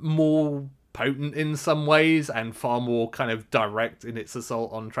more potent in some ways and far more kind of direct in its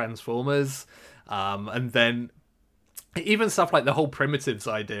assault on Transformers. And then even stuff like the whole Primitives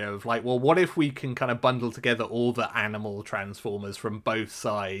idea of like, well, what if we can kind of bundle together all the animal Transformers from both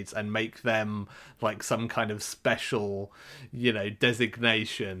sides and make them like some kind of special, you know,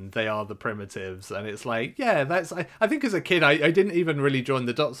 designation. They are the Primitives. And it's like, yeah, that's, I think as a kid, I didn't even really join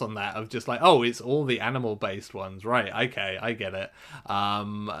the dots on that of just like, oh, it's all the animal based ones. Right. Okay. I get it.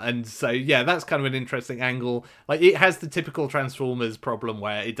 And so, yeah, that's kind of an interesting angle. Like, it has the typical Transformers problem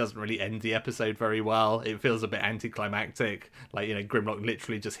where it doesn't really end the episode very well. It feels a bit anticlimactic. Like, you know, Grimlock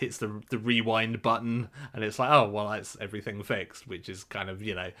literally just hits the rewind button and it's like, oh, well, that's everything fixed, which is kind of,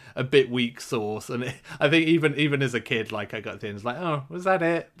 you know, a bit weak sauce. And I think even as a kid, like, I got to the end, it's like, oh, was that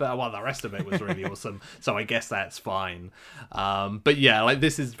it? But well, the rest of it was really awesome, so I guess that's fine. But yeah, like,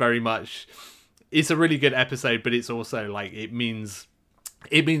 this is very much, it's a really good episode, but it's also like, it means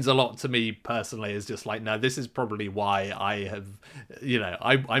a lot to me personally. Is just like, no, this is probably why I have, you know,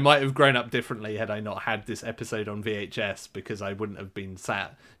 I might have grown up differently had I not had this episode on VHS, because I wouldn't have been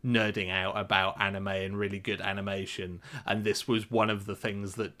sat nerding out about anime and really good animation. And this was one of the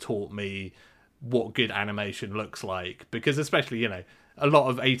things that taught me what good animation looks like, because especially, you know, a lot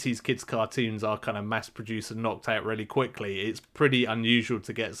of 80s kids cartoons are kind of mass produced and knocked out really quickly. It's pretty unusual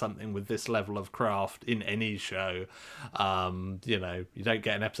to get something with this level of craft in any show. You know, you don't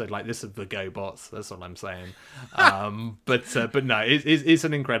get an episode like this of the GoBots. That's what I'm saying. But no, it's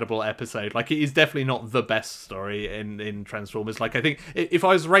an incredible episode. Like, it is definitely not the best story in Transformers. Like, I think if I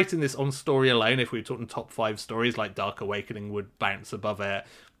was rating this on story alone, if we were talking top 5 stories, like Dark Awakening would bounce above it.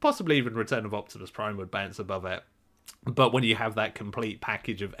 Possibly even Return of Optimus Prime would bounce above it. But when you have that complete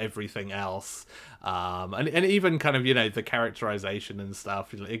package of everything else, and even kind of, you know, the characterization and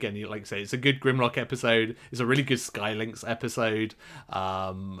stuff, again, you like say, it's a good Grimlock episode. It's a really good Skylinks episode,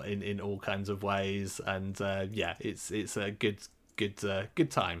 in all kinds of ways, and yeah, it's a good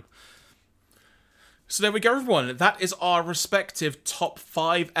time. So there we go, everyone. That is our respective top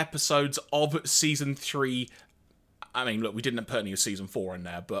 5 episodes of season 3. I mean, look, we didn't put any of season 4 in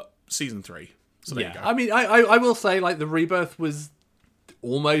there, but season 3. So there you go. I mean, I will say, like, the Rebirth was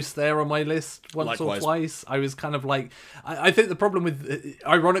almost there on my list once or twice. I was kind of like, I think the problem with,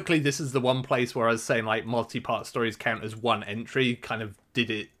 ironically, this is the one place where I was saying, like, multi-part stories count as one entry, kind of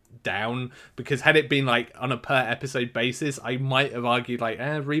did it down, because had it been, like, on a per episode basis, I might have argued, like,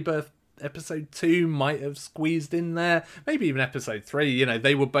 Rebirth episode 2 might have squeezed in there, maybe even episode 3. You know,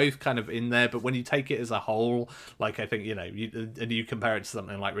 they were both kind of in there, but when you take it as a whole, like, I think, you know, you compare it to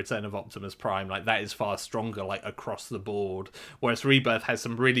something like Return of Optimus Prime, like, that is far stronger, like, across the board, whereas Rebirth has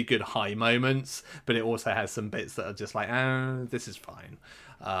some really good high moments, but it also has some bits that are just like, this is fine.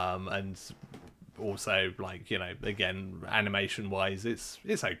 And also, like, you know, again, animation wise, it's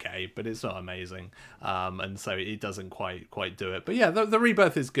okay, but it's not amazing, and so it doesn't quite do it. But yeah, the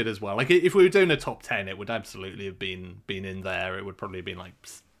Rebirth is good as well. Like, if we were doing a top 10, it would absolutely have been in there. It would probably have been like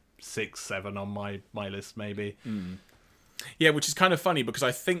 6, 7 on my list, maybe. Yeah, which is kind of funny because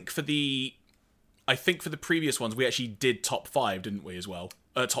I think for the previous ones we actually did top 5, didn't we, as well?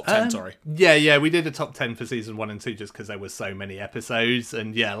 Top 10, sorry. Yeah, we did a top 10 for season 1 and 2 just because there were so many episodes.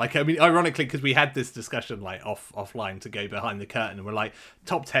 And yeah, like, I mean, ironically, because we had this discussion like offline to go behind the curtain, and we're like,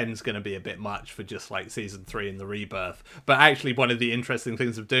 top 10's going to be a bit much for just like season 3 and the Rebirth. But actually, one of the interesting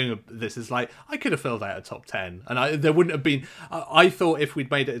things of doing this is like, I could have filled out a top 10, and there wouldn't have been. I thought if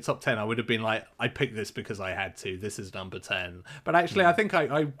we'd made it a top 10, I would have been like, I picked this because I had to. This is number 10. But actually, I think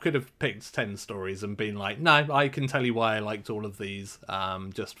I could have picked 10 stories and been like, no, I can tell you why I liked all of these.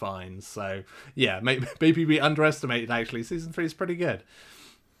 Just fine. So yeah, maybe we underestimated. Actually, season 3 is pretty good.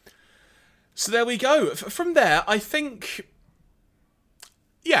 So there we go. From there, I think,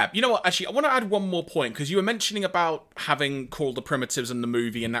 yeah, you know what, actually, I want to add one more point, because you were mentioning about having Call the Primitives in the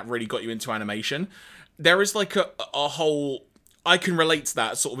movie, and that really got you into animation. There is like a whole, I can relate to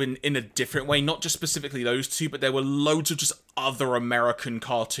that sort of in a different way, not just specifically those two, but there were loads of just other American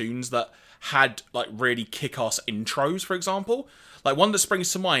cartoons that had like really kick-ass intros, for example. Like, one that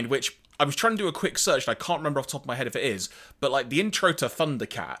springs to mind, which I was trying to do a quick search, and I can't remember off the top of my head if it is, but like the intro to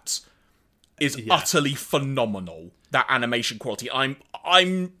Thundercats is utterly phenomenal. That animation quality. I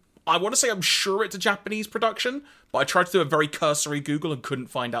want to say I'm sure it's a Japanese production, but I tried to do a very cursory Google and couldn't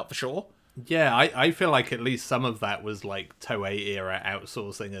find out for sure. Yeah, I feel like at least some of that was like Toei era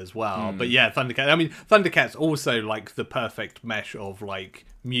outsourcing as well. But yeah, Thundercats. I mean, Thundercats also like the perfect mesh of like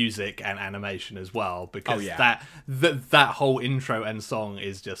music and animation as well, because that whole intro and song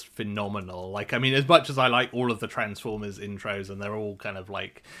is just phenomenal. Like, I mean, as much as I like all of the Transformers intros, and they're all kind of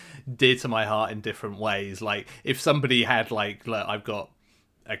like dear to my heart in different ways. Like, if somebody had like, look, I've got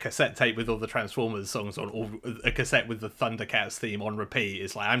a cassette tape with all the Transformers songs on, or a cassette with the Thundercats theme on repeat,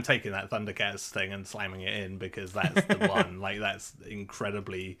 it's like, I'm taking that Thundercats thing and slamming it in, because that's the one. Like, that's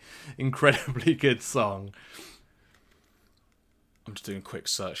incredibly good song. I'm just doing a quick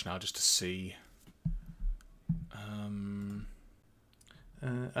search now just to see.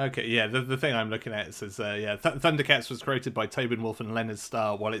 Okay, yeah, the thing I'm looking at says, Thundercats was created by Tobin Wolfe and Leonard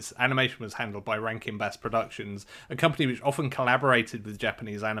Starr, while its animation was handled by Rankin Bass Productions, a company which often collaborated with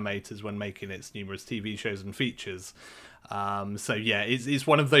Japanese animators when making its numerous TV shows and features. So yeah, it's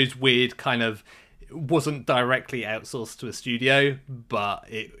one of those weird kind of, wasn't directly outsourced to a studio, but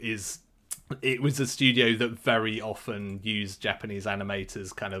it was a studio that very often used Japanese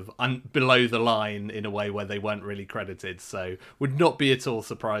animators kind of below the line in a way where they weren't really credited. So would not be at all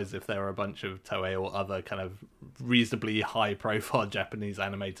surprised if there were a bunch of Toei or other kind of reasonably high-profile Japanese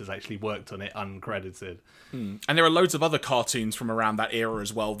animators actually worked on it uncredited. And there are loads of other cartoons from around that era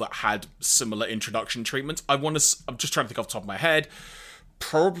as well that had similar introduction treatments. I'm just trying to think off the top of my head.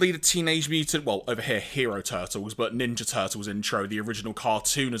 Probably the Teenage Mutant, well, over here, Hero Turtles, but Ninja Turtles intro, the original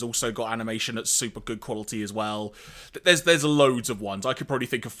cartoon, has also got animation that's super good quality as well. There's loads of ones. I could probably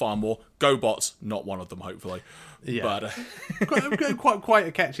think of far more. GoBots, not one of them, hopefully. Yeah, but quite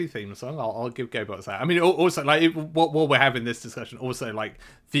a catchy theme song. I'll give GoBots that. I mean, also, like, while we're having this discussion, also, like,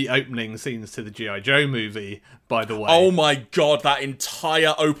 the opening scenes to the G.I. Joe movie, by the way. Oh my god, that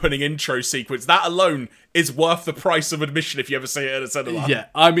entire opening intro sequence, that alone is worth the price of admission if you ever see it at a cinema. Yeah,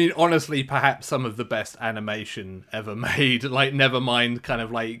 I mean, honestly, perhaps some of the best animation ever made. Like, never mind kind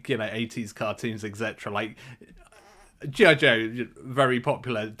of like, you know, 80s cartoons, etc. Like, G.I. Joe, very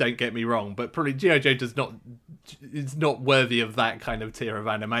popular, don't get me wrong, but probably G.I. Joe it's not worthy of that kind of tier of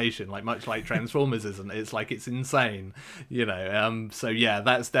animation, like much like Transformers isn't. It's like, it's insane, you know. So yeah,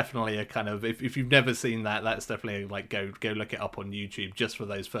 that's definitely a kind of, if you've never seen that, that's definitely like, go look it up on YouTube just for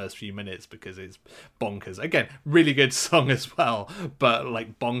those first few minutes, because it's bonkers. Again, really good song as well, but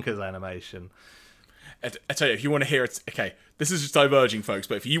like bonkers animation. I tell you, if you want to hear it, okay, this is just diverging, folks,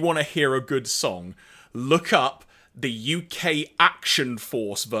 but if you want to hear a good song, look up the UK Action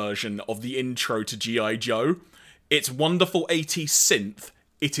Force version of the intro to G.I. Joe. It's wonderful 80s synth.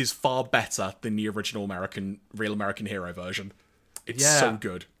 It is far better than the original Real American Hero version. It's so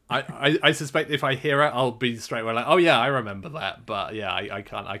good. I suspect if I hear it, I'll be straight away like, oh yeah, I remember that. But yeah, I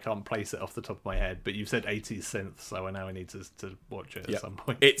can't place it off the top of my head. But you've said 80s synth, so I know I need to watch it at some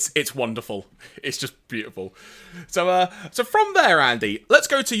point. It's wonderful. It's just beautiful. So from there, Andy, let's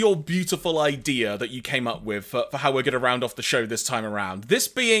go to your beautiful idea that you came up with for how we're going to round off the show this time around. This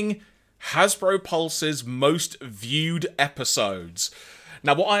being Hasbro Pulse's most viewed episodes.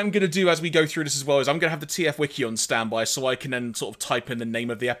 Now, what I'm going to do as we go through this as well is I'm going to have the TF Wiki on standby so I can then sort of type in the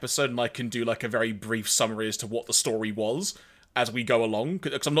name of the episode and I can do like a very brief summary as to what the story was as we go along,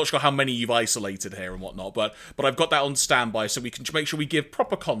 because I'm not sure how many you've isolated here and whatnot, but I've got that on standby so we can make sure we give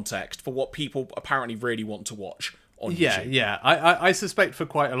proper context for what people apparently really want to watch on YouTube. Yeah. I suspect for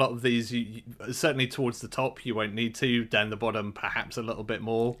quite a lot of these, you, certainly towards the top, you won't need to. Down the bottom, perhaps a little bit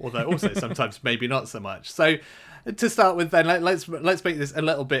more, although also sometimes maybe not so much. So to start with then, let's make this a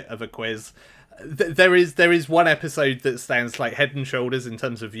little bit of a quiz. There is one episode that stands like head and shoulders in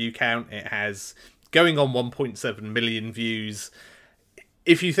terms of view count. It has going on 1.7 million views.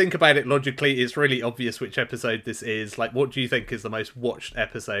 If you think about it logically, it's really obvious which episode this is. Like, what do you think is the most watched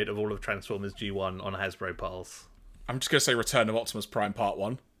episode of all of Transformers G1 on Hasbro Pulse? I'm just going to say Return of Optimus Prime Part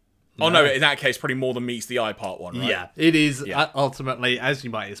 1. Oh no, in that case, probably More Than Meets the Eye Part 1, right? Yeah, it is. Yeah. Ultimately, as you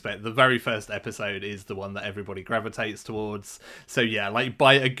might expect, the very first episode is the one that everybody gravitates towards. So yeah, like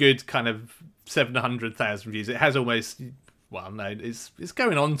by a good kind of 700,000 views, it has almost... Well, no, it's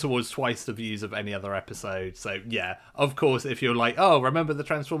going on towards twice the views of any other episode. So yeah, of course, if you're like, oh, remember the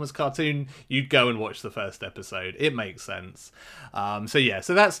Transformers cartoon, you'd go and watch the first episode. It makes sense. So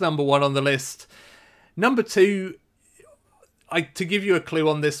that's number one on the list. Number two, to give you a clue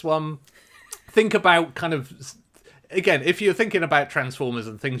on this one, think about kind of... Again, if you're thinking about Transformers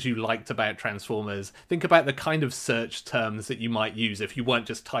and things you liked about Transformers, think about the kind of search terms that you might use if you weren't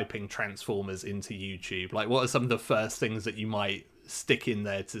just typing Transformers into YouTube. Like, what are some of the first things that you might stick in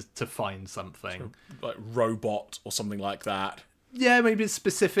there to find something? Like robot or something like that. Yeah, maybe a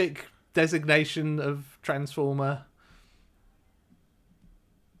specific designation of Transformer.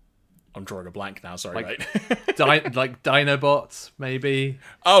 I'm drawing a blank now, sorry, mate. Like Dinobots, maybe?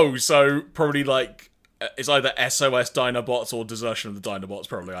 Oh, so probably like... It's either SOS Dinobots or Desertion of the Dinobots,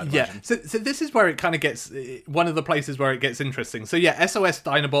 probably, I'd imagine. So this is where it kind of gets... One of the places where it gets interesting. So yeah, SOS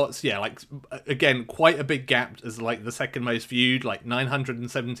Dinobots, yeah, like, again, quite a big gap as, like, the second most viewed, like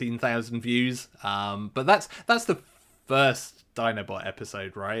 917,000 views. But that's the first Dinobot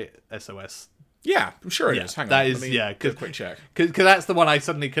episode, right? SOS. Yeah, I'm sure it is. Hang on. That is, yeah. Give a quick check. Because that's the one I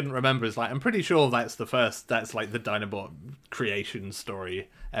suddenly couldn't remember. It's like, I'm pretty sure that's the first... That's, like, the Dinobot creation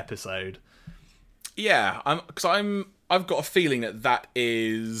story episode. Yeah, I've got a feeling that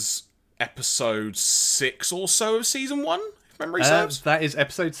is episode 6 or so of season 1, if memory serves. That is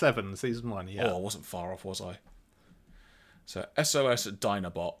episode 7, season 1, yeah. Oh, I wasn't far off, was I? So, SOS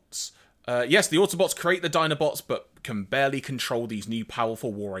Dinobots. Yes, the Autobots create the Dinobots, but can barely control these new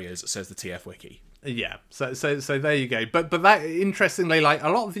powerful warriors, says the TF Wiki. Yeah, so there you go. But that, interestingly, like a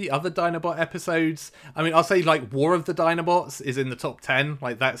lot of the other Dinobot episodes, I mean, I'll say like War of the Dinobots is in the top 10,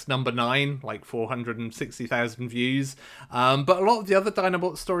 like that's number 9, like 460,000 views. But a lot of the other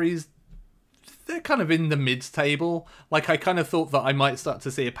Dinobot stories, they're kind of in the mid-table. Like, I kind of thought that I might start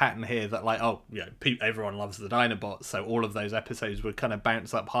to see a pattern here that, like, oh, you know, everyone loves the Dinobots, so all of those episodes would kind of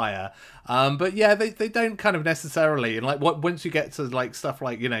bounce up higher. But yeah, they don't kind of necessarily. And, like, once you get to, like, stuff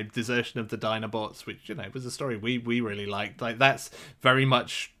like, you know, Desertion of the Dinobots, which, you know, was a story we really liked, like, that's very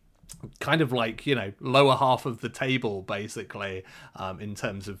much kind of like, you know, lower half of the table, basically, in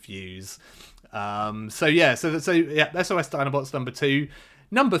terms of views. So yeah, SOS Dinobots number 2.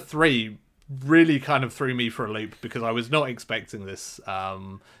 Number 3 really kind of threw me for a loop because I was not expecting this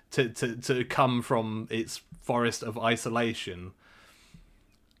to come from its forest of isolation.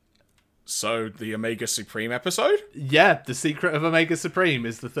 So, the Omega Supreme episode? Yeah, The Secret of Omega Supreme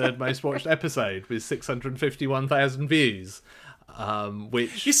is the third most watched episode with 651,000 views.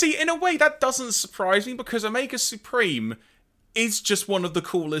 Which... You see, in a way, that doesn't surprise me because Omega Supreme is just one of the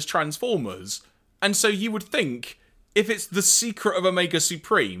coolest Transformers. And so you would think, if it's The Secret of Omega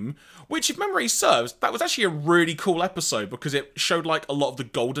Supreme, which, if memory serves, that was actually a really cool episode because it showed, like, a lot of the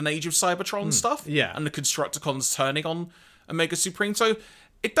golden age of Cybertron stuff. Yeah. And the Constructicons turning on Omega Supreme. So,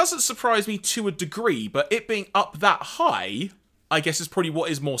 it doesn't surprise me to a degree, but it being up that high, I guess, is probably what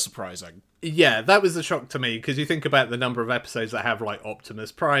is more surprising. Yeah, that was a shock to me, because you think about the number of episodes that have, like,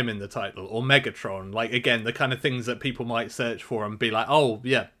 Optimus Prime in the title, or Megatron, like, again, the kind of things that people might search for and be like, oh,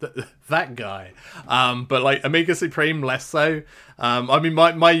 yeah, that guy. But, like, Omega Supreme, less so. I mean,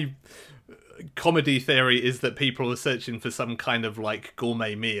 my comedy theory is that people are searching for some kind of like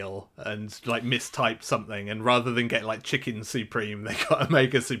gourmet meal and like mistyped something, and rather than get like chicken supreme, they got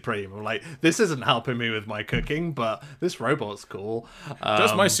Omega Supreme. I'm like, this isn't helping me with my cooking, but this robot's cool.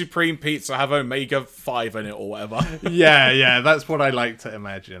 Does my Supreme Pizza have Omega 5 in it or whatever? yeah, that's what I like to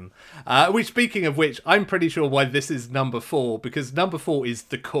imagine. Which, speaking of which, I'm pretty sure why this is number 4, because number 4 is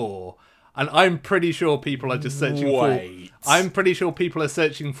The Core. And I'm pretty sure people are just searching I'm pretty sure people are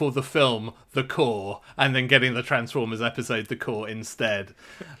searching for the film The Core and then getting the Transformers episode The Core instead.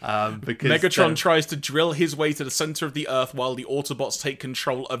 Because Megatron tries to drill his way to the center of the Earth while the Autobots take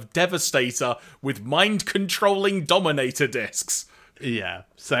control of Devastator with mind-controlling Dominator discs. Yeah,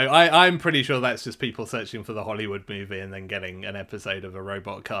 so I'm pretty sure that's just people searching for the Hollywood movie and then getting an episode of a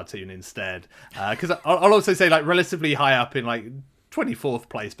robot cartoon instead. Because I'll also say, like, relatively high up in, like, 24th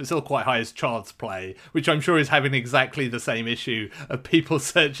place, but still quite high, as Child's Play, which I'm sure is having exactly the same issue of people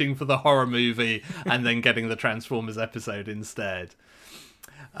searching for the horror movie and then getting the Transformers episode instead.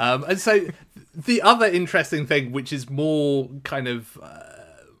 And so the other interesting thing, which is more kind of...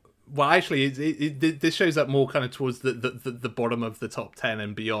 well, actually, this shows up more kind of towards the bottom of the top 10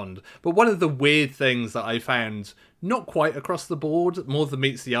 and beyond. But one of the weird things that I found, not quite across the board, more than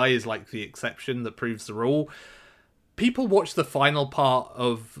meets the eye is like the exception that proves the rule. People watch the final part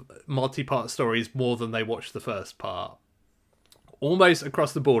of multi-part stories more than they watch the first part. Almost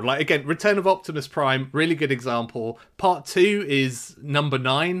across the board. Like, again, Return of Optimus Prime, really good example. Part 2 is number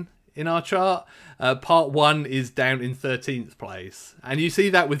 9 in our chart. Part 1 is down in 13th place. And you see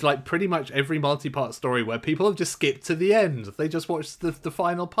that with, like, pretty much every multi-part story where people have just skipped to the end. They just watch the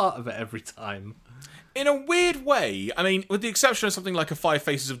final part of it every time. In a weird way, I mean, with the exception of something like a Five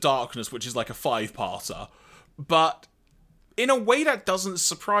Faces of Darkness, which is like a 5-parter, but in a way that doesn't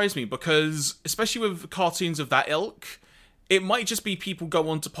surprise me, because especially with cartoons of that ilk, it might just be people go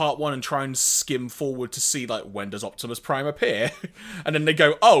on to part 1 and try and skim forward to see, like, when does Optimus Prime appear? And then they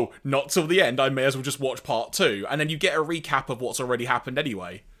go, oh, not till the end, I may as well just watch part 2. And then you get a recap of what's already happened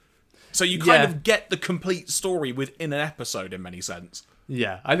anyway. So you kind of get the complete story within an episode in many sense.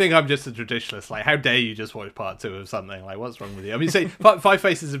 Yeah, I think I'm just a traditionalist. Like, how dare you just watch part 2 of something? Like, what's wrong with you? I mean, say, Five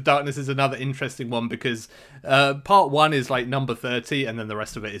Faces of Darkness is another interesting one because part 1 is, like, number 30, and then the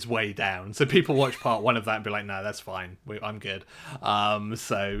rest of it is way down. So people watch part 1 of that and be like, no, that's fine. I'm good.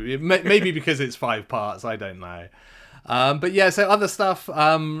 So maybe because it's 5 parts, I don't know. But yeah, so other stuff,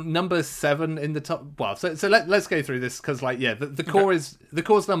 number 7 in the top. Well, so let's go through this because, like, yeah, the core is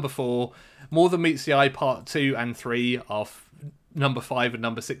number 4. More Than Meets the Eye part 2 and 3 are number 5 and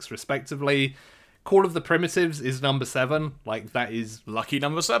number 6 respectively. Call of the Primitives is number 7. Like, that is lucky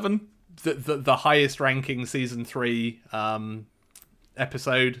number 7. The highest ranking season 3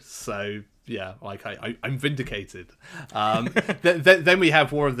 episode. So yeah, like I'm vindicated. Then we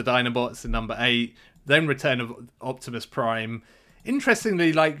have War of the Dinobots in number 8. Then Return of Optimus Prime.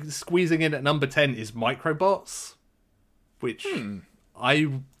 Interestingly, like, squeezing in at number 10 is Microbots, which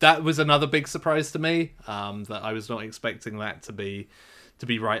that was another big surprise to me. That I was not expecting that to be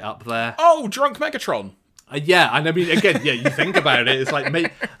right up there. Oh, Drunk Megatron. Yeah, and I mean, again, yeah, you think about it, it's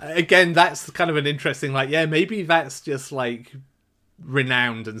like, again, that's kind of an interesting, like, yeah, maybe that's just like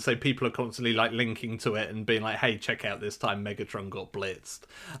renowned, and so people are constantly like linking to it and being like, hey, check out this time Megatron got blitzed.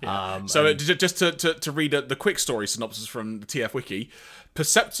 Yeah. Just to read the quick story synopsis from the TF Wiki,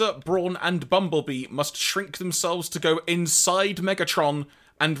 Perceptor, Brawn, and Bumblebee must shrink themselves to go inside Megatron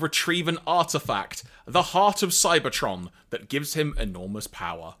and retrieve an artifact, the heart of Cybertron, that gives him enormous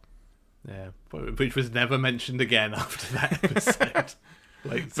power. Yeah, which was never mentioned again after that episode.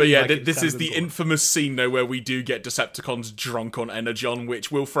 But yeah, this is the infamous scene, though, where we do get Decepticons drunk on Energon,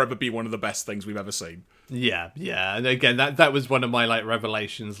 which will forever be one of the best things we've ever seen. Yeah, and again, that was one of my like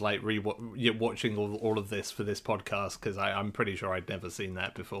revelations, like watching all of this for this podcast, because I'm pretty sure I'd never seen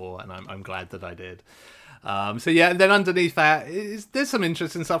that before, and I'm glad that I did. So yeah, and then underneath that, there's some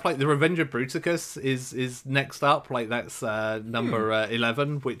interesting stuff, like the Revenge of Bruticus is next up, like that's number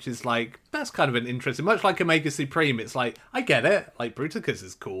 11, which is like, that's kind of an interesting, much like Omega Supreme, it's like, I get it, like Bruticus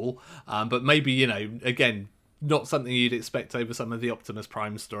is cool, but maybe, you know, again, not something you'd expect over some of the Optimus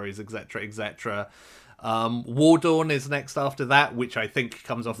Prime stories, etc. War Dawn is next after that, which I think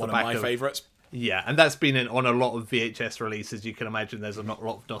comes off the back of... One of my favourites. Yeah, and that's been on a lot of VHS releases. You can imagine there's a lot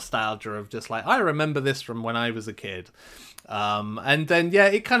of nostalgia of just like, I remember this from when I was a kid. And then, yeah,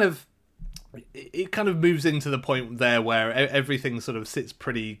 it kind of moves into the point there where everything sort of sits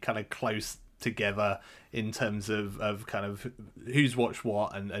pretty kind of close together in terms of kind of who's watched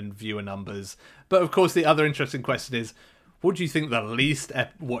what and viewer numbers. But of course, the other interesting question is, what do you think the least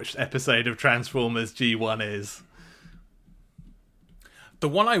watched episode of Transformers G1 is? The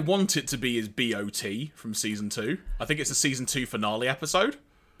one I want it to be is BOT from season 2. I think it's a season 2 finale episode.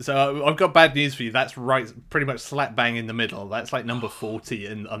 So I've got bad news for you. That's right, pretty much slap bang in the middle. That's like number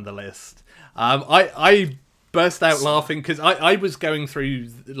 40 on the list. I burst out laughing because I was going through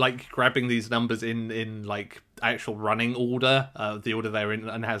like grabbing these numbers in like actual running order, the order they're in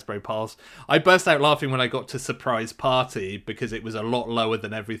Hasbro Pulse. I burst out laughing when I got to Surprise Party because it was a lot lower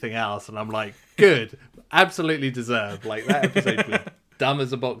than everything else, and I'm like, good, absolutely deserved. Like that episode was dumb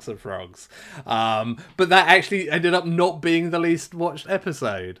as a box of frogs. But that actually ended up not being the least watched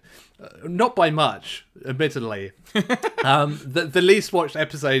episode. Not by much, admittedly. The least watched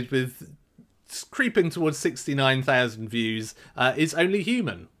episode with creeping towards 69,000 views is Only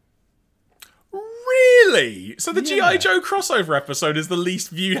Human. Really? So the G.I. Joe crossover episode is the least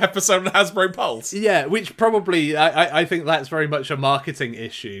viewed episode on Hasbro Pulse? Yeah, which probably, I think that's very much a marketing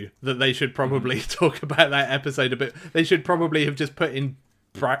issue, that they should probably talk about that episode a bit. They should probably have just put in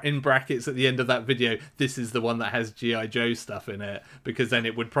brackets at the end of that video, this is the one that has G.I. Joe stuff in it, because then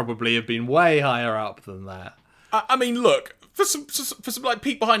it would probably have been way higher up than that. I mean, look, for some like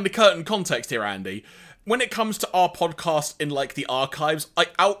peek behind the curtain context here, Andy, when it comes to our podcast in like the archives, I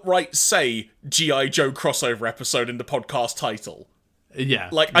outright say G.I. Joe crossover episode in the podcast title. Yeah.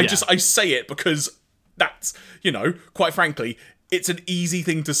 Like, I say it because that's, quite frankly, it's an easy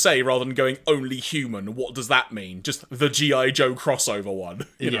thing to say rather than going Only Human. What does that mean? Just the G.I. Joe crossover one,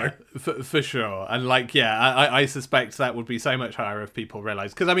 you know? For sure. And like, I suspect that would be so much higher if people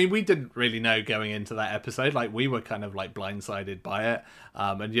realised. Because, I mean, we didn't really know going into that episode. Like, we were kind of like blindsided by it.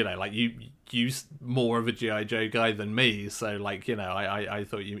 And, like you're more of a G.I. Joe guy than me. So, like, I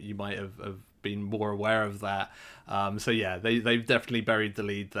thought you might have been more aware of that. So, yeah, they've definitely buried the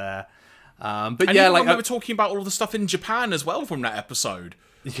lead there. But and yeah, like I remember talking about all of the stuff in Japan as well from that episode.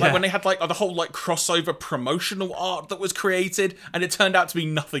 Yeah. Like when they had like the whole like crossover promotional art that was created, and it turned out to be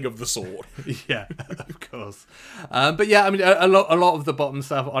nothing of the sort. Yeah, of course. But yeah, I mean, a lot of the bottom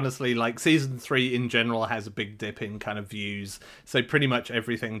stuff, honestly, like season 3 in general has a big dip in kind of views. So pretty much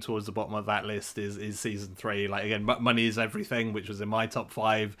everything towards the bottom of that list is season 3. Like again, Money Is Everything, which was in my top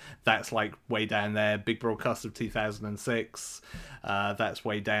 5. That's like way down there. Big Broadcast of 2006. That's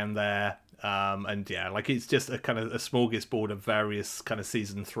way down there. And yeah, like it's just a kind of a smorgasbord of various kind of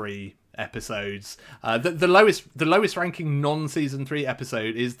season 3 episodes. The lowest ranking non-season 3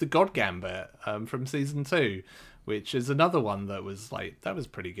 episode is the God Gambit from season 2, which is another one that was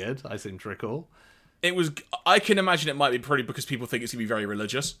pretty good. I seem to recall. It was. I can imagine it might be pretty because people think it's gonna be very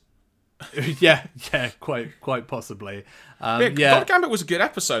religious. yeah, quite possibly. God Gambit was a good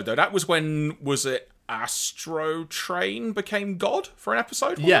episode though. That was when Astro Train became God for an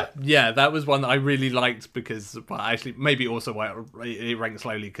episode? Yeah, that was one that I really liked because, well, actually, maybe also why it ranked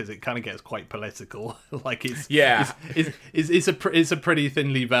slowly because it kind of gets quite political. Like it's a pretty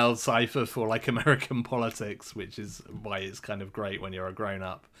thinly veiled cipher for like American politics, which is why it's kind of great when you're a grown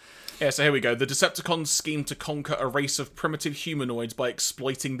up. Yeah, so here we go. The Decepticons scheme to conquer a race of primitive humanoids by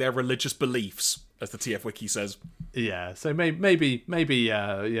exploiting their religious beliefs, as the TF Wiki says. Yeah, so maybe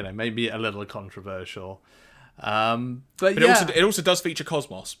a little controversial. But yeah. It also does feature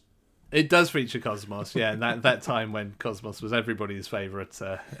Cosmos. It does feature Cosmos, yeah, and that time when Cosmos was everyone's favourite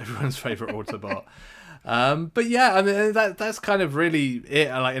Autobot. But yeah, I mean that's kind of really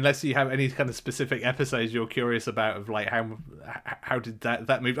it. Like, unless you have any kind of specific episodes you're curious about of like how did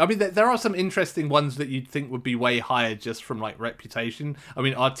that move? I mean, there are some interesting ones that you'd think would be way higher just from like reputation. I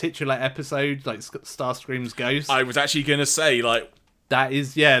mean, our titular episode, like Starscream's Ghost. I was actually gonna say like. That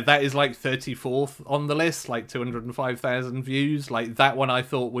is like 34th on the list, like 205,000 views. Like that one I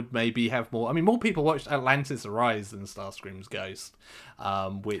thought would maybe have more. I mean, more people watched Atlantis Arise than Starscream's Ghost.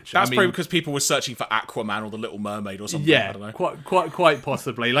 That's probably because people were searching for Aquaman or the Little Mermaid or something. Yeah, I don't know. Quite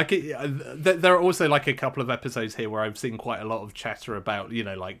possibly. Like there are also like a couple of episodes here where I've seen quite a lot of chatter about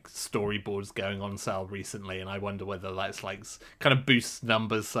like storyboards going on sale recently, and I wonder whether that's like kind of boosts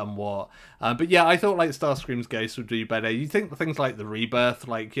numbers somewhat. But yeah, I thought like Starscream's Ghost would do better. You think things like the Rebirth,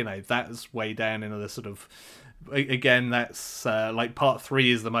 like that's way down in the sort of. Again, that's like part 3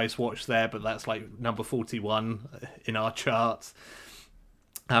 is the most watched there, but that's like number 41 in our charts.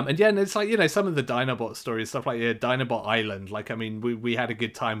 And yeah, and it's like, some of the Dinobot stories, stuff like Dinobot Island. Like, I mean, we had a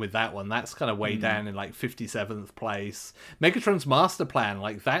good time with that one. That's kind of way down in like 57th place. Megatron's Master Plan,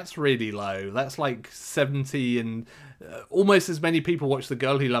 like that's really low. That's like 70 and almost as many people watch The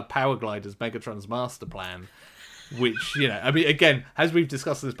Girl Who Loved Power Glide as Megatron's Master Plan. Which, I mean, again, as we've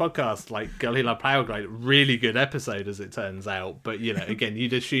discussed in this podcast, like Girl Who Loved Power Glide, really good episode as it turns out. But, again,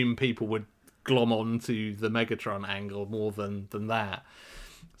 you'd assume people would glom on to the Megatron angle more than that.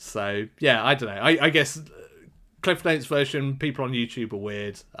 So, yeah, I don't know. I guess Cliff Notes version, people on YouTube are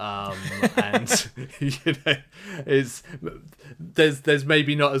weird, and there's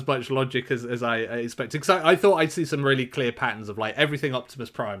maybe not as much logic as I expected. Because I thought I'd see some really clear patterns of like everything Optimus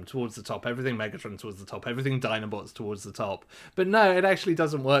Prime towards the top, everything Megatron towards the top, everything Dinobots towards the top. But no, it actually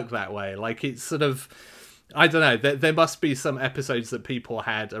doesn't work that way. Like it's sort of, I don't know, there must be some episodes that people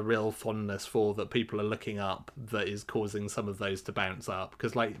had a real fondness for that people are looking up that is causing some of those to bounce up.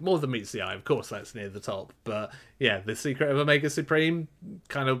 Because, like, More Than Meets the Eye, of course, that's near the top. But, yeah, The Secret of Omega Supreme,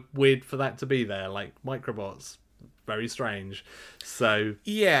 kind of weird for that to be there. Like, Microbots, very strange. So,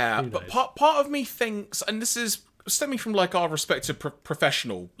 yeah, but part of me thinks, and this is stemming from like our respective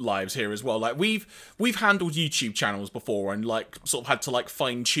professional lives here as well, like we've handled YouTube channels before and like sort of had to like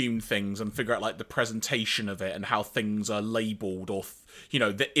fine tune things and figure out like the presentation of it and how things are labeled or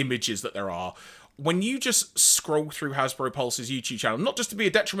the images that there are. When you just scroll through Hasbro Pulse's YouTube channel, not just to be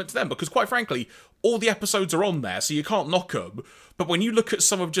a detriment to them, because quite frankly, all the episodes are on there, so you can't knock them. But when you look at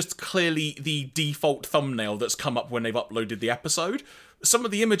some of just clearly the default thumbnail that's come up when they've uploaded the episode, some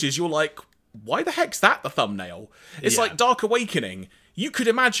of the images you're like, why the heck's that the thumbnail? It's like Dark Awakening. You could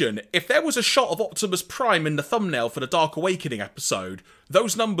imagine if there was a shot of Optimus Prime in the thumbnail for the Dark Awakening episode,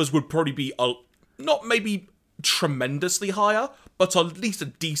 those numbers would probably be not maybe tremendously higher, but at least a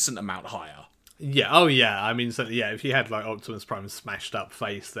decent amount higher. Yeah, oh yeah, I mean, so yeah, if you had like Optimus Prime's smashed up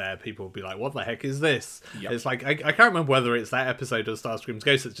face there, people would be like, what the heck is this? Yep. It's like, I can't remember whether it's that episode of Starscream's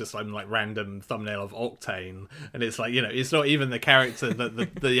Ghost, it's just some like random thumbnail of Octane, and it's like, it's not even the character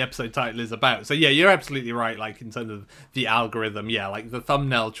that the episode title is about. So yeah, you're absolutely right, like in terms of the algorithm, yeah, like the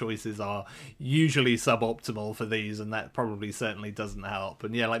thumbnail choices are usually suboptimal for these, and that probably certainly doesn't help.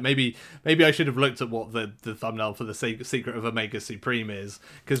 And yeah, like maybe I should have looked at what the thumbnail for the Secret of Omega Supreme is,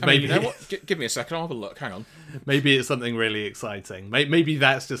 because maybe... you know what? Give me a second, I'll have a look. Hang on. Maybe it's something really exciting. Maybe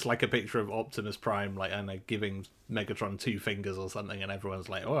that's just like a picture of Optimus Prime, like, I don't know, giving Megatron 2 fingers or something, and everyone's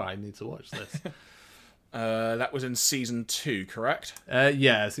like, oh, I need to watch this. That was in season 2, correct?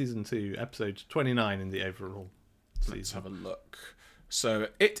 Yeah, season 2, episode 29 in the overall season. Let's have a look. So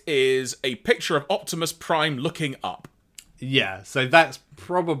it is a picture of Optimus Prime looking up. Yeah, so that's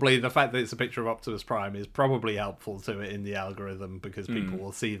probably, the fact that it's a picture of Optimus Prime is probably helpful to it in the algorithm, because people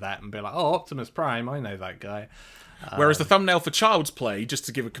will see that and be like, oh, Optimus Prime, I know that guy. Whereas the thumbnail for Child's Play, just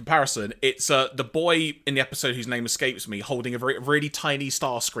to give a comparison, it's the boy in the episode whose name escapes me holding a really tiny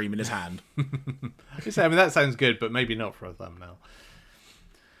Starscream in his hand. I mean, that sounds good, but maybe not for a thumbnail.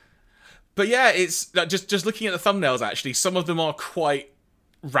 But yeah, it's just looking at the thumbnails, actually, some of them are quite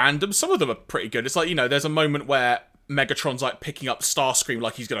random. Some of them are pretty good. It's like, there's a moment where Megatron's like picking up Starscream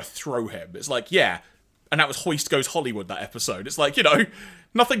like he's going to throw him. It's like, yeah. And that was Hoist Goes Hollywood, that episode. It's like,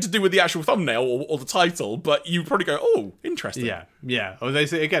 nothing to do with the actual thumbnail or the title, but you probably go, oh, interesting. Yeah. Oh, they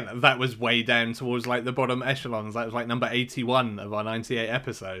say, again, that was way down towards like the bottom echelons. That was like number 81 of our 98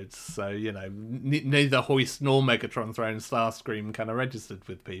 episodes. So, neither Hoist nor Megatron throwing Starscream kind of registered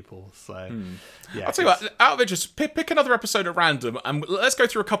with people. So, yeah. I'll tell you what, out of interest, pick another episode at random and let's go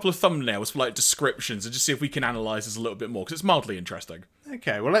through a couple of thumbnails for like descriptions and just see if we can analyse this a little bit more, because it's mildly interesting.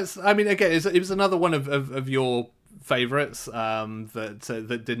 Okay, well, again, it was another one of your favourites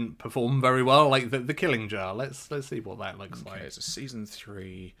that didn't perform very well, like the Killing Jar. Let's see what that looks like. It's a season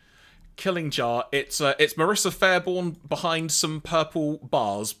 3 Killing Jar. It's Marissa Fairborn behind some purple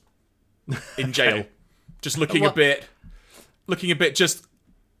bars in jail, just looking a bit just.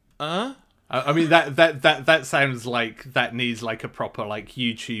 I mean, that sounds like that needs like a proper like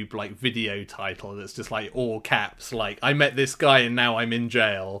YouTube like video title that's just like all caps, like, I met this guy and now I'm in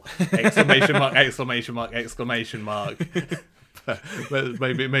jail! ! ! ! ! ! ! ! But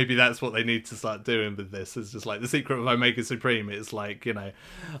maybe that's what they need to start doing with this. It's just like The Secret of Omega Supreme. It's like,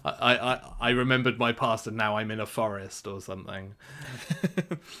 I remembered my past and now I'm in a forest or something.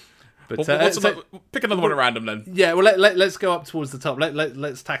 But pick another one at random then. Yeah, well, let's go up towards the top.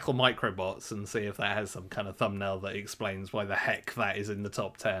 Let's tackle Microbots and see if that has some kind of thumbnail that explains why the heck that is in the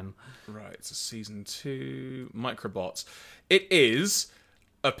top 10. Right, it's a season 2 Microbots. It is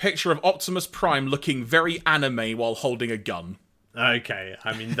a picture of Optimus Prime looking very anime while holding a gun. Okay,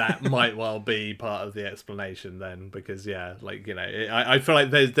 I mean, that might well be part of the explanation then, because yeah, like, I feel like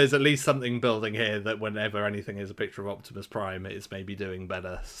there's at least something building here that whenever anything is a picture of Optimus Prime, it's maybe doing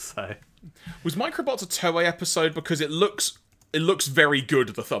better. So, was Microbots a Toei episode because it looks very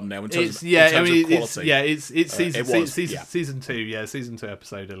good, the thumbnail in terms of quality. It's season 2, yeah, season 2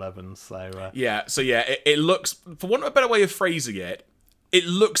 episode 11. So it looks, for want of a better way of phrasing it, it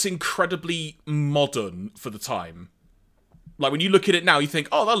looks incredibly modern for the time. Like, when you look at it now, you think,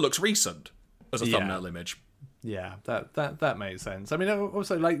 oh, that looks recent as a thumbnail image. Yeah, that makes sense. I mean,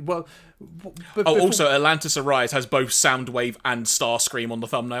 also also Atlantis Arise has both Soundwave and Starscream on the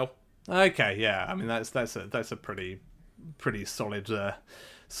thumbnail. Okay, yeah. I mean, that's a pretty solid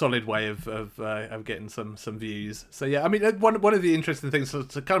way of getting some views. So yeah, I mean, one of the interesting things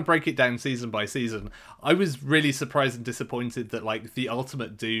to kind of break it down season by season, I was really surprised and disappointed that like the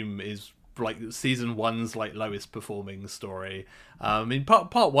Ultimate Doom is like season 1's like lowest performing story. I mean,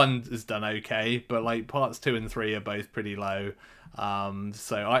 part 1 is done okay, but like parts 2 and 3 are both pretty low.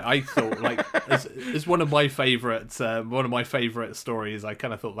 So I thought like as one of my favorite stories, I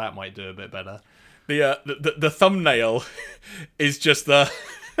kind of thought that might do a bit better. The thumbnail is just the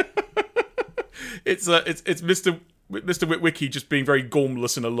it's Mr. Witwicky just being very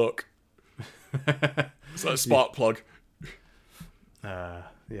gormless in a look. It's like a spark plug.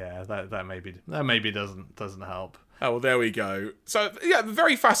 Yeah, that maybe doesn't help. Oh, well, there we go. So, yeah,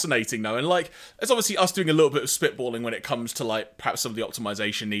 very fascinating, though. And, like, it's obviously us doing a little bit of spitballing when it comes to, like, perhaps some of the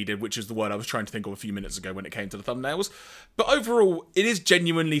optimization needed, which is the word I was trying to think of a few minutes ago when it came to the thumbnails. But overall, it is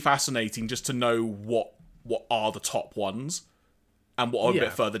genuinely fascinating just to know what are the top ones and what are a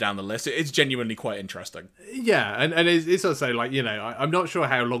bit further down the list. It's genuinely quite interesting. Yeah, and it's also, like, you know, I'm not sure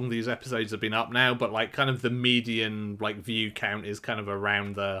how long these episodes have been up now, but, like, kind of the median, like, view count is kind of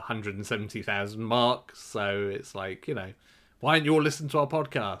around the 170,000 mark, so it's like, you know, why aren't you all listening to our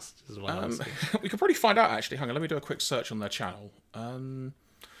podcast? Is what I'm asking. We could probably find out, actually. Hang on, let me do a quick search on their channel.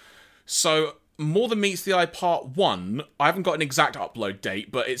 So, More Than Meets the Eye Part 1, I haven't got an exact upload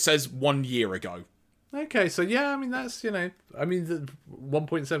date, but it says 1 year ago. Okay, so yeah, I mean that's, you know, I mean the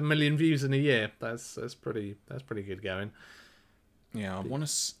 1.7 million views in a year. That's pretty good going. Yeah, I wonder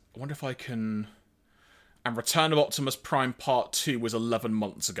if I can. And Return of Optimus Prime Part 2 was 11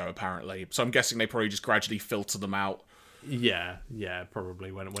 months ago, apparently. So I'm guessing they probably just gradually filter them out. Yeah,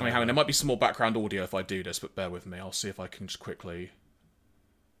 probably. When I mean, hang on, there might be some more background audio if I do this, but bear with me. I'll see if I can just quickly.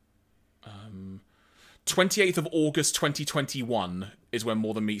 28th of August 2021 is when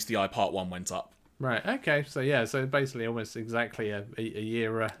More Than Meets the Eye Part 1 went up. Right. Okay. So yeah. So basically, almost exactly a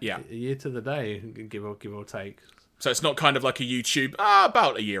year. A year to the day, give or take. So it's not kind of like a YouTube.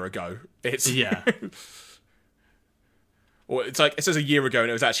 About a year ago. It's Or it's like it says a year ago, and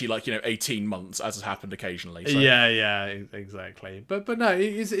it was actually like 18 months, as has happened occasionally. So. Yeah, exactly. But no,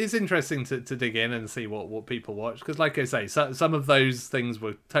 it's interesting to dig in and see what people watch, because like I say, some of those things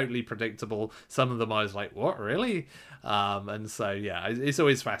were totally predictable. Some of them I was like, what, really? And so yeah, it's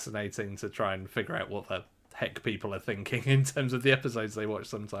always fascinating to try and figure out what the heck people are thinking in terms of the episodes they watch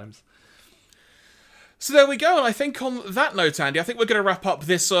sometimes. So there we go, and I think on that note, Andy, I think we're going to wrap up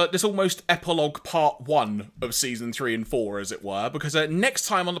this almost epilogue part 1 of season 3 and 4, as it were, because next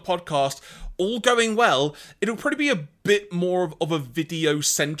time on the podcast, all going well, it'll probably be a bit more of a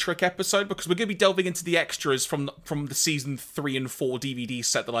video-centric episode, because we're going to be delving into the extras from the season 3 and 4 DVD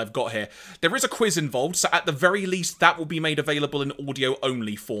set that I've got here. There is a quiz involved, so at the very least, that will be made available in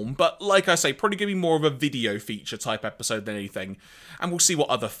audio-only form, but like I say, probably going to be more of a video feature type episode than anything, and we'll see what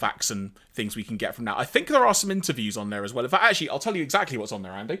other facts and things we can get from that. I think there are some interviews on there as well. In fact, actually, I'll tell you exactly what's on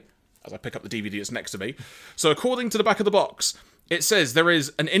there, Andy, as I pick up the DVD that's next to me. So according to the back of the box, it says there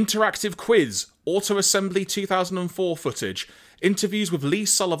is an interactive quiz, Auto Assembly 2004 footage, interviews with Lee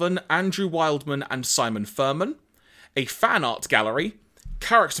Sullivan, Andrew Wildman, and Simon Furman, a fan art gallery,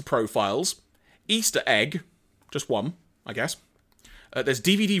 character profiles, Easter egg, just one, I guess. There's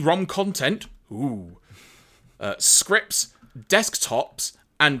DVD-ROM content, scripts, desktops,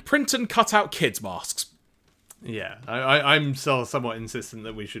 and print and cut out kids' masks. Yeah, I'm still somewhat insistent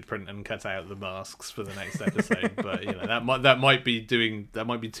that we should print and cut out the masks for the next episode, but that might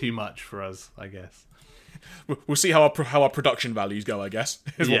be too much for us, I guess. We'll see how our production values go, I guess.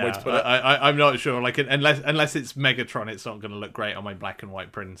 Is one way to put it. I'm not sure. Like unless it's Megatron, it's not going to look great on my black and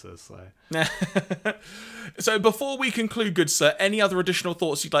white printer. So. So before we conclude, good sir, any other additional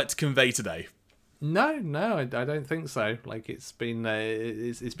thoughts you'd like to convey today? No, I don't think so. Like it's been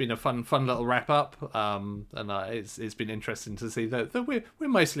a fun little wrap up, and it's been interesting to see that we're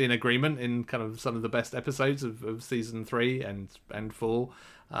mostly in agreement in kind of some of the best episodes of season 3 and 4.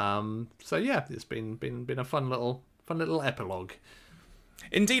 So yeah, it's been a fun little epilogue.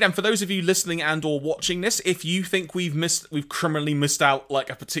 Indeed, and for those of you listening and or watching this, if you think we've criminally missed out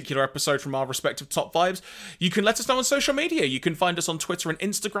like a particular episode from our respective top 5s, you can let us know on social media. You can find us on Twitter and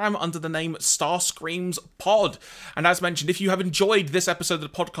Instagram under the name Starscreams Pod. And as mentioned, if you have enjoyed this episode of the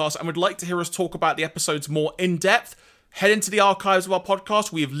podcast and would like to hear us talk about the episodes more in depth, head into the archives of our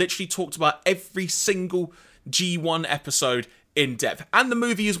podcast. We have literally talked about every single G1 episode in depth, and the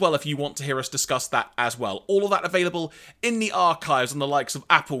movie as well if you want to hear us discuss that as well. All of that available in the archives on the likes of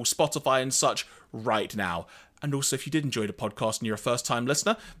Apple, Spotify and such right now. And also, if you did enjoy the podcast and you're a first-time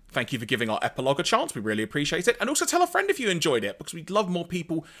listener, thank you for giving our epilogue a chance. We really appreciate it. And also tell a friend if you enjoyed it, because we'd love more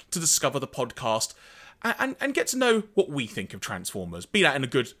people to discover the podcast and get to know what we think of Transformers, be that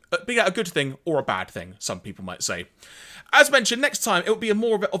a good thing or a bad thing, some people might say. As mentioned, next time it will be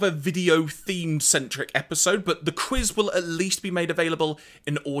more of a video-themed centric episode, but the quiz will at least be made available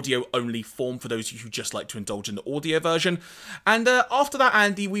in audio-only form for those of you who just like to indulge in the audio version. And after that,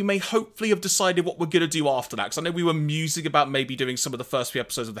 Andy, we may hopefully have decided what we're going to do after that, because I know we were musing about maybe doing some of the first few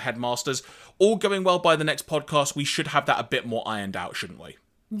episodes of the Headmasters. All going well by the next podcast, we should have that a bit more ironed out, shouldn't we?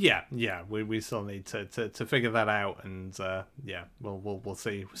 Yeah, we still need to figure that out, and we'll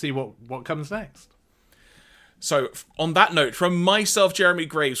see what comes next. So, on that note, from myself, Jeremy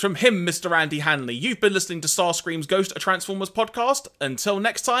Graves, from him, Mr. Andy Hanley, you've been listening to Starscream's Ghost, a Transformers podcast. Until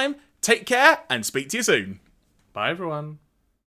next time, take care and speak to you soon. Bye, everyone.